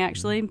 Grappling,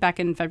 actually,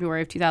 back in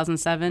February of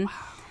 2007.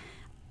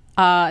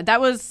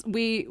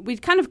 We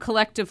kind of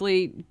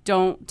collectively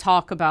don't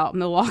talk about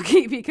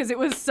Milwaukee because it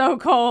was so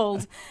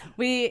cold.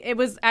 It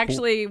was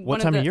actually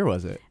what time of year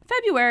was it?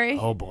 February.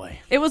 Oh boy.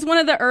 It was one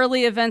of the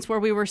early events where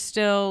we were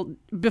still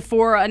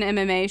before an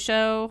MMA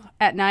show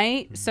at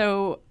night. Mm-hmm.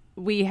 So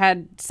we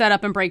had set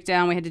up and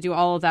breakdown. We had to do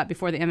all of that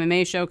before the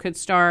MMA show could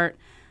start.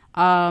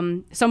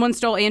 Someone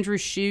stole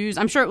Andrew's shoes.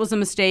 I'm sure it was a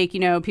mistake.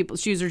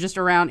 People's shoes are just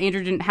around.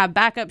 Andrew didn't have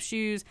backup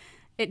shoes.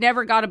 It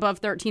never got above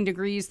 13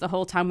 degrees the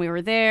whole time we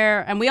were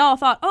there. And we all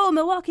thought,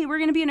 Milwaukee, we're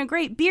going to be in a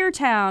great beer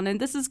town. And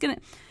this is going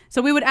to...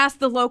 So we would ask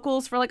the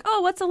locals for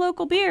what's a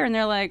local beer? And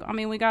they're like,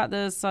 we got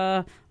this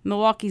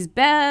Milwaukee's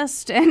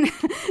Best. And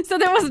so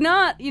there was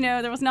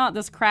not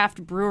this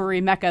craft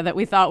brewery mecca that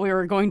we thought we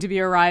were going to be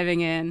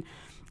arriving in.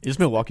 Is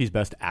Milwaukee's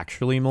Best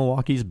actually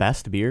Milwaukee's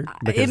best beer?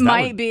 It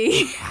might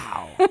be.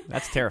 Wow.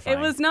 That's terrifying.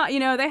 It was not,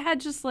 they had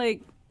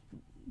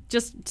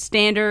just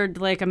standard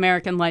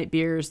American light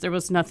beers. There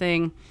was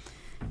nothing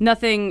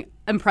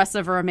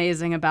impressive or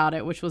amazing about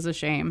it, which was a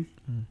shame.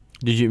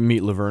 Did you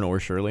meet Laverne or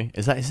Shirley?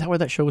 Is that where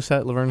that show was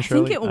set, Laverne and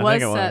Shirley? I think it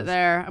was set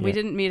there. Yeah. We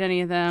didn't meet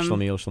any of them.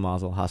 Schlemiel,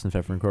 Schlemazel, Haas and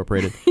Pfeffer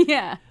Incorporated.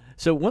 Yeah.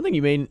 So one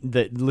thing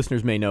that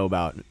listeners may know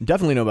about,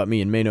 definitely know about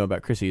me and may know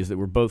about Chrissy, is that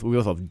we both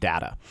have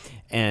data.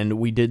 And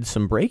we did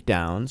some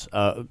breakdowns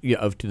of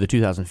the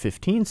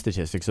 2015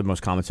 statistics of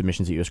most common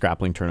submissions at U.S.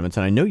 grappling tournaments.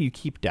 And I know you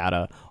keep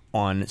data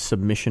on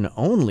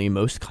submission-only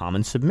most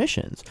common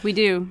submissions. We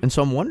do. And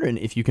so I'm wondering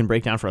if you can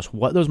break down for us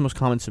what those most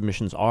common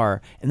submissions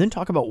are, and then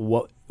talk about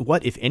what,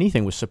 if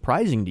anything, was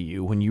surprising to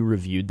you when you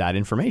reviewed that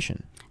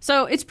information.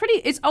 So it's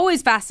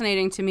always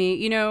fascinating to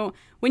me.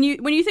 When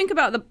you think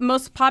about the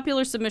most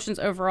popular submissions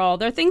overall,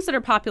 there are things that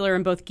are popular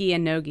in both gi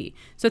and no gi.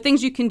 So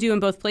things you can do in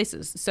both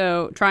places.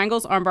 So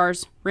triangles, arm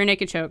bars, rear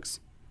naked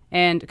chokes,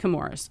 and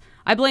Kimuras.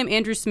 I blame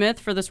Andrew Smith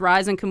for this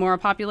rise in Kimura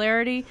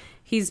popularity.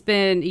 He's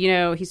been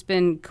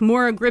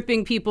Kimura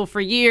gripping people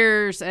for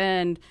years,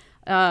 and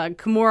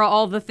Kimura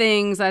all the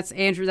things. That's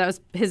Andrew. That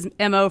was his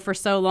MO for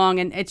so long,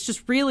 and it's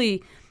just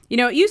really,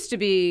 it used to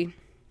be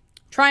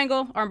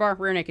triangle, armbar,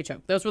 rear naked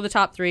choke. Those were the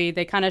top 3.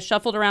 They kind of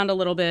shuffled around a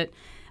little bit,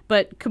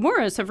 but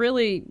Kimuras have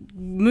really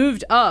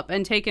moved up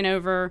and taken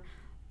over.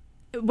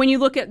 When you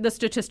look at the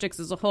statistics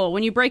as a whole,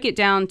 when you break it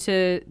down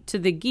to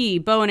the gi,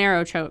 bow and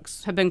arrow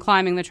chokes have been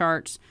climbing the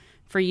charts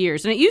for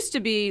years. And it used to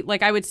be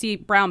I would see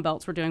brown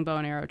belts were doing bow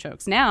and arrow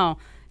chokes. Now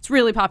it's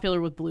really popular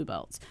with blue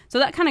belts. So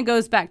that kind of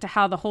goes back to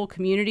how the whole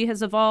community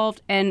has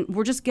evolved, and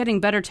we're just getting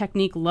better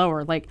technique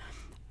lower.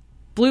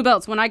 Blue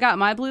belts, when I got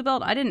my blue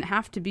belt, I didn't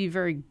have to be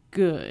very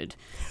good.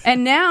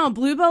 And now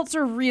blue belts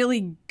are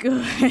really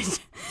good.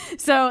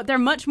 So they're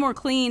much more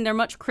clean. They're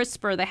much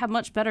crisper. They have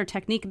much better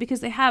technique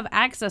because they have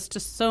access to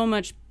so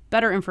much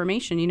better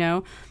information.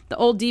 The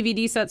old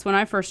DVD sets when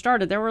I first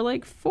started, there were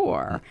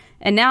 4.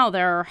 And now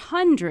there are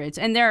hundreds.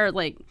 And there are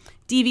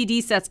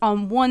DVD sets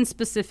on one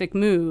specific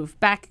move.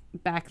 Back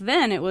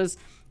then it was,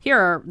 here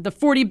are the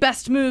 40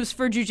 best moves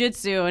for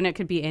jiu-jitsu, and it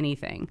could be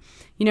anything.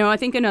 I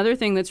think another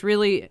thing that's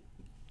really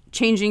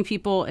changing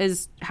people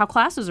is how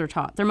classes are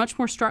taught. They're much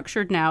more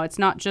structured now. It's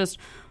not just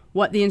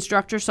what the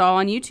instructor saw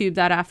on YouTube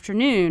that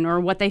afternoon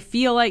or what they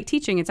feel like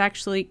teaching. It's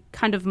actually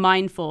kind of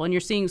mindful, and you're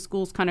seeing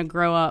schools kind of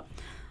grow up.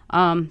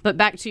 But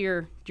back to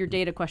your your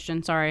data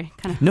question. Sorry.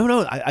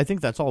 No, I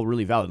think that's all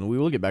really valid, and we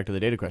will get back to the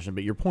data question,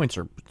 but your points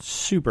are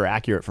super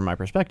accurate from my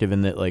perspective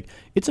in that, like,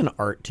 it's an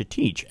art to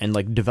teach, and,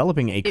 like,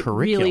 developing a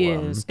curriculum. It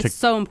really is. It's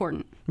so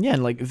important. Yeah,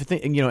 and, like,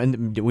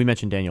 and we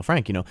mentioned Daniel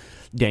Frank,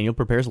 Daniel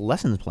prepares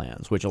lessons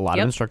plans, which a lot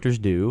of instructors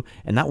do,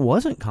 and that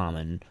wasn't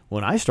common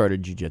when I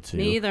started jiu-jitsu.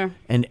 Me either.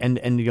 And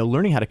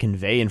learning how to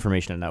convey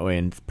information in that way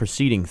and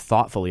proceeding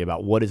thoughtfully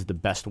about what is the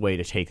best way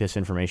to take this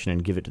information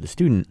and give it to the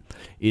student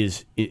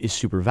is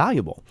super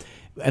valuable.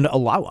 And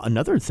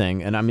another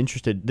thing, and I'm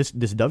interested, this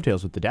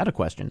dovetails with the data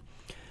question,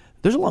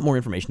 there's a lot more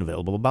information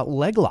available about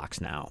leg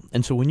locks now.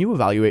 And so when you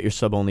evaluate your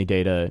sub-only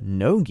data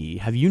no-gi,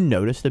 have you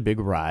noticed a big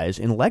rise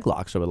in leg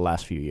locks over the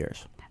last few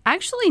years?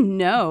 Actually,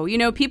 no.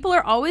 People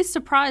are always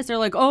surprised. They're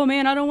like, oh,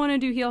 man, I don't want to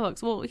do heel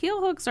hooks. Well, heel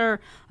hooks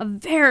are a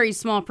very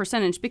small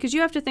percentage because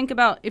you have to think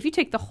about, if you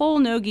take the whole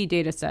no-gi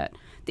data set,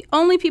 the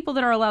only people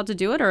that are allowed to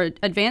do it are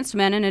advanced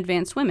men and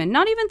advanced women,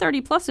 not even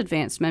 30-plus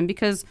advanced men,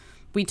 because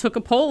we took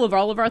a poll of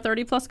all of our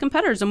 30-plus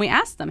competitors and we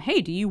asked them, hey,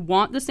 do you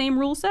want the same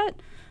rule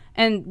set?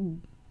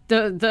 And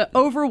the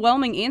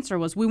overwhelming answer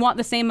was, we want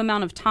the same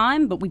amount of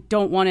time, but we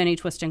don't want any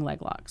twisting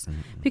leg locks.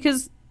 Mm-hmm.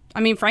 Because,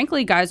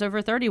 frankly, guys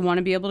over 30 want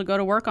to be able to go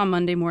to work on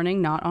Monday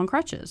morning, not on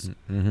crutches.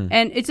 Mm-hmm.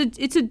 And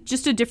it's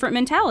just a different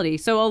mentality.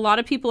 So a lot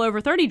of people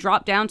over 30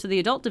 drop down to the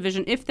adult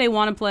division if they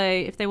want to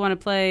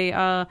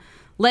play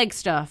leg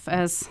stuff,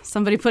 as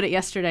somebody put it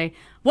yesterday.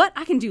 What?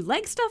 I can do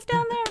leg stuff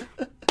down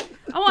there?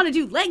 I want to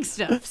do leg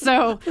stuff.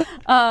 So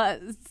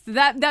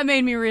that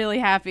made me really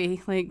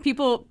happy. Like,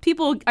 people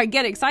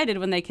get excited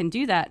when they can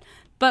do that.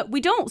 But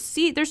we don't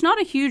see, there's not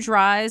a huge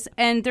rise,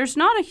 and there's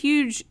not a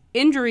huge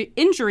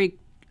injury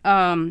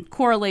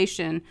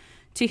correlation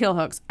to heel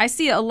hooks. I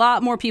see a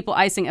lot more people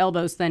icing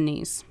elbows than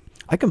knees.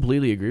 I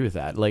completely agree with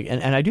that. Like,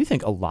 and I do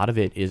think a lot of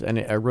it is, and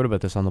I wrote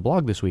about this on the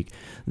blog this week,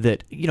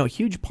 that, a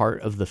huge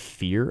part of the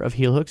fear of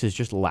heel hooks is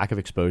just lack of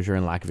exposure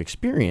and lack of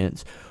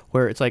experience,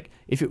 where it's like,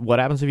 what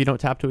happens if you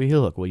don't tap to a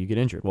heel hook? Well, you get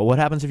injured. Well, what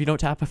happens if you don't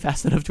tap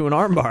fast enough to an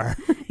arm bar?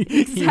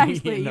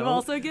 Exactly. You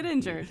also get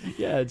injured.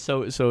 Yeah.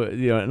 So I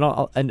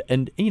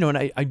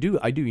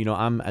do.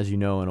 I'm, as you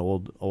know, an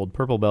old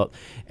purple belt,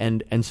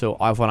 and so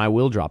often I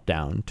will drop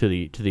down to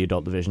the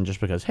adult division just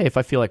because, hey, if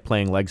I feel like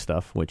playing leg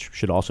stuff, which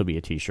should also be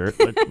a t-shirt,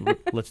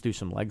 let's do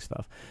some leg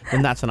stuff.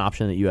 Then that's an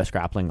option that US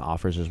Grappling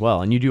offers as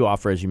well. And you do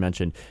offer, as you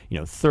mentioned,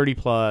 30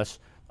 plus.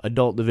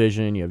 Adult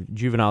division, you have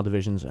juvenile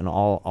divisions, and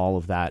all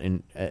of that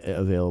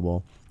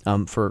available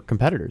for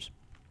competitors.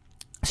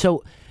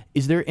 So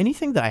is there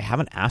anything that I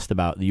haven't asked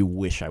about that you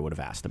wish I would have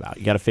asked about?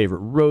 You got a favorite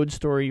road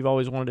story you've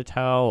always wanted to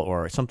tell,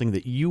 or something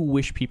that you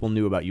wish people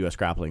knew about US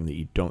Grappling that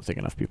you don't think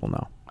enough people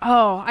know?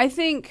 Oh, I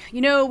think,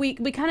 we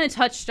kind of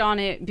touched on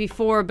it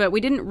before, but we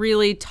didn't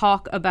really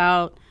talk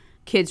about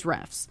kids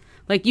refs.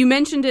 Like, you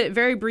mentioned it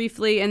very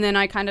briefly, and then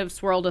I kind of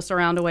swirled us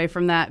around away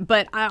from that.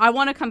 But I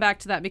want to come back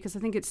to that because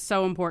I think it's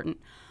so important.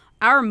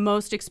 Our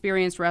most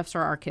experienced refs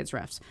are our kids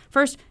refs.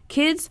 First,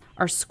 kids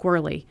are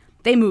squirrely.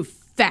 They move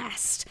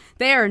fast.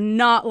 They are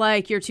not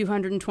like your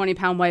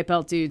 220-pound white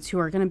belt dudes who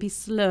are going to be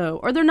slow.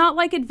 Or they're not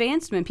like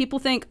advanced men. People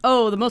think,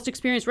 oh, the most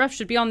experienced ref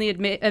should be on the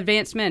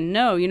advanced men.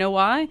 No, you know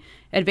why?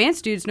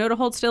 Advanced dudes know to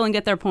hold still and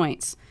get their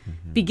points.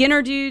 Mm-hmm.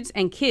 Beginner dudes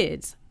and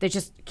kids, they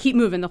just keep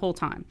moving the whole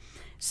time.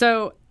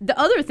 So the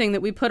other thing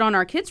that we put on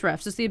our kids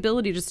refs is the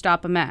ability to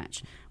stop a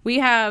match. We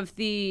have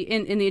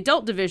in the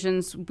adult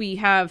divisions, we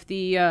have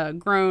the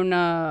grown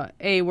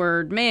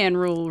A-word man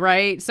rule,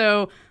 right?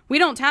 So we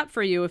don't tap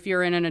for you if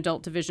you're in an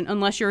adult division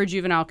unless you're a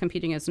juvenile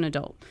competing as an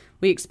adult.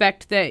 We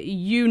expect that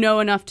you know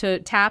enough to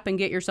tap and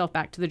get yourself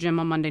back to the gym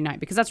on Monday night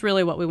because that's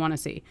really what we want to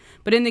see.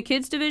 But in the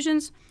kids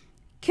divisions,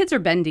 kids are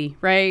bendy,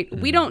 right?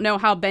 Mm-hmm. We don't know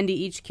how bendy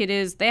each kid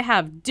is. They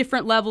have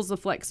different levels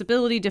of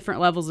flexibility, different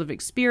levels of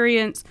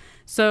experience.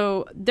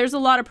 So there's a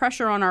lot of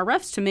pressure on our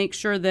refs to make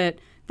sure that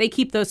they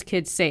keep those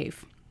kids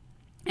safe.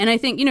 And I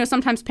think,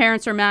 sometimes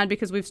parents are mad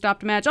because we've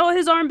stopped a match. Oh,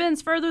 his arm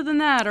bends further than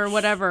that or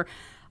whatever.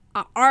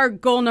 Our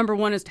goal number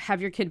one is to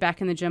have your kid back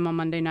in the gym on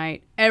Monday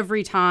night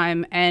every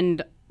time.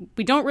 And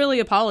we don't really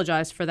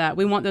apologize for that.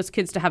 We want those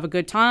kids to have a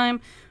good time.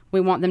 We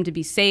want them to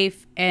be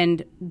safe.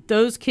 And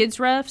those kids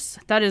refs,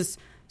 that is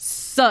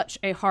such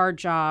a hard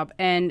job.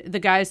 And the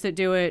guys that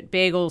do it,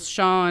 Bagels,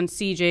 Sean,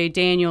 CJ,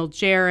 Daniel,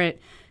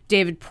 Jarrett,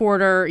 David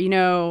Porter,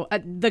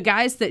 the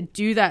guys that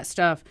do that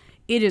stuff,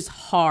 it is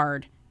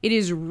hard. It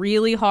is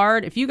really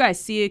hard. If you guys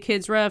see a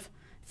kids ref,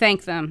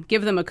 thank them.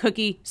 Give them a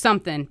cookie,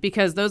 something,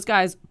 because those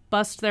guys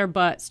bust their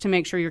butts to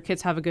make sure your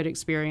kids have a good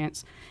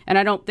experience. And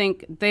I don't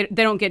think they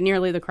don't get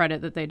nearly the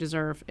credit that they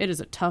deserve. It is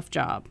a tough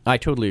job. I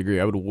totally agree.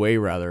 I would way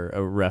rather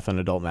ref an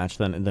adult match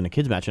than a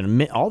kids match.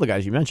 And all the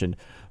guys you mentioned,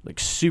 like,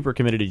 super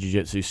committed to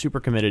jiu-jitsu, super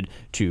committed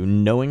to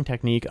knowing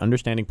technique,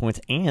 understanding points,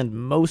 and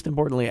most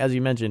importantly, as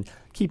you mentioned,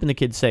 keeping the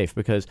kids safe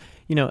because,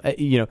 we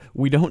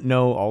don't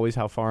know always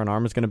how far an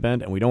arm is going to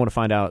bend, and we don't want to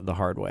find out the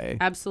hard way.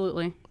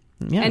 Absolutely.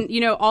 Yeah.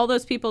 And, all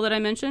those people that I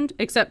mentioned,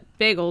 except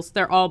Bagels,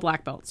 they're all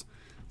black belts.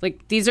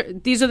 Like, these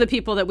are the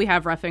people that we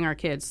have reffing our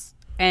kids.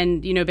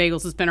 And,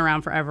 Bagels has been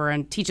around forever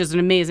and teaches an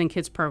amazing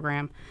kids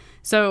program.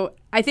 So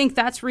I think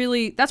that's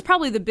probably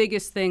the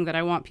biggest thing that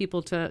I want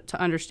people to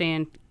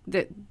understand,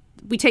 that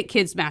we take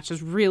kids'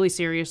 matches really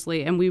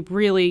seriously, and we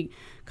really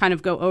kind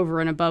of go over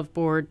and above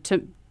board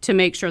to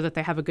make sure that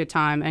they have a good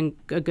time and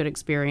a good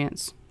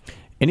experience.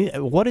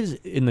 What is,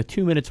 in the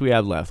 2 minutes we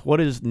have left,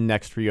 what is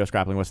next for U.S.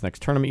 Grappling? What's the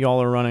next tournament you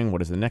all are running?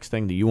 What is the next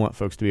thing that you want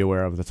folks to be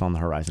aware of that's on the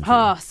horizon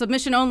for you?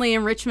 Submission only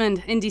in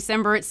Richmond in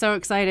December. It's so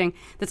exciting.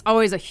 That's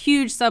always a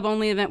huge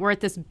sub-only event. We're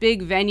at this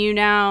big venue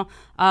now.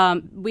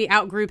 We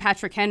outgrew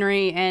Patrick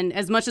Henry, and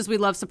as much as we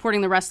love supporting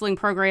the wrestling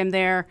program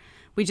there,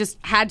 we just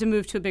had to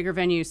move to a bigger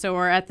venue. So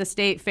we're at the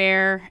State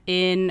Fair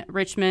in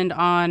Richmond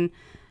on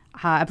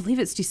I believe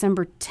it's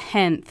December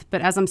 10th,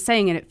 but as I'm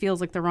saying it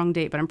feels like the wrong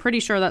date, but I'm pretty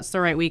sure that's the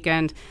right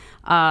weekend.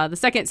 The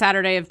second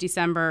Saturday of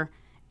December,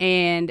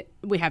 and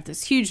we have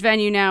this huge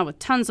venue now with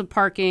tons of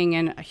parking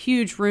and a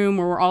huge room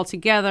where we're all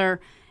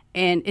together,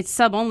 and it's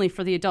sub-only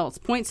for the adults.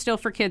 Points still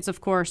for kids, of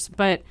course,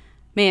 but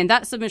man,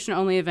 that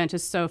submission-only event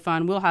is so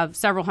fun. We'll have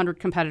several hundred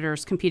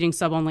competitors competing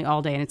sub-only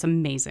all day, and it's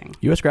amazing.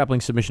 U.S.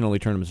 Grappling submission-only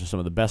tournaments are some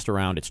of the best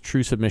around. It's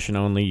true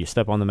submission-only. You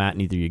step on the mat,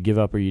 and either you give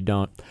up or you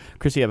don't.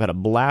 Chrissy, I've had a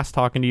blast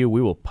talking to you.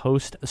 We will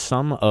post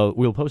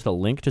we'll post a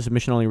link to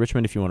Submission-Only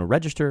Richmond if you want to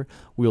register.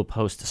 We'll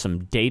post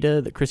some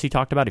data that Chrissy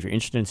talked about if you're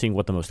interested in seeing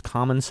what the most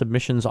common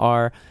submissions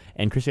are.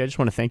 And Chrissy, I just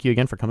want to thank you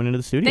again for coming into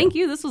the studio. Thank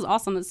you. This was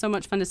awesome. It's so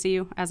much fun to see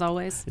you, as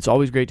always. It's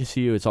always great to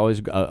see you. It's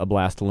always a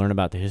blast to learn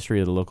about the history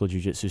of the local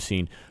jiu-jitsu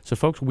scene. So,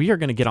 folks, we are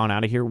going to get on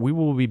out of here. We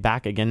will be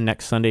back again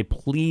next Sunday.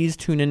 Please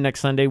tune in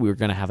next Sunday. We're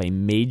going to have a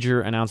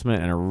major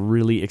announcement and a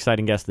really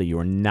exciting guest that you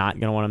are not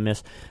going to want to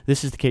miss.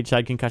 This is the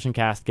Cageside Concussion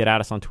Cast. Get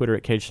at us on Twitter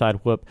at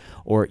CageSideWhoop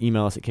or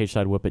email us at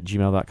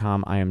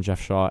cagesidewhoop@gmail.com. I am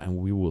Jeff Shaw, and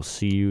we will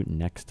see you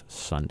next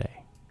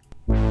Sunday.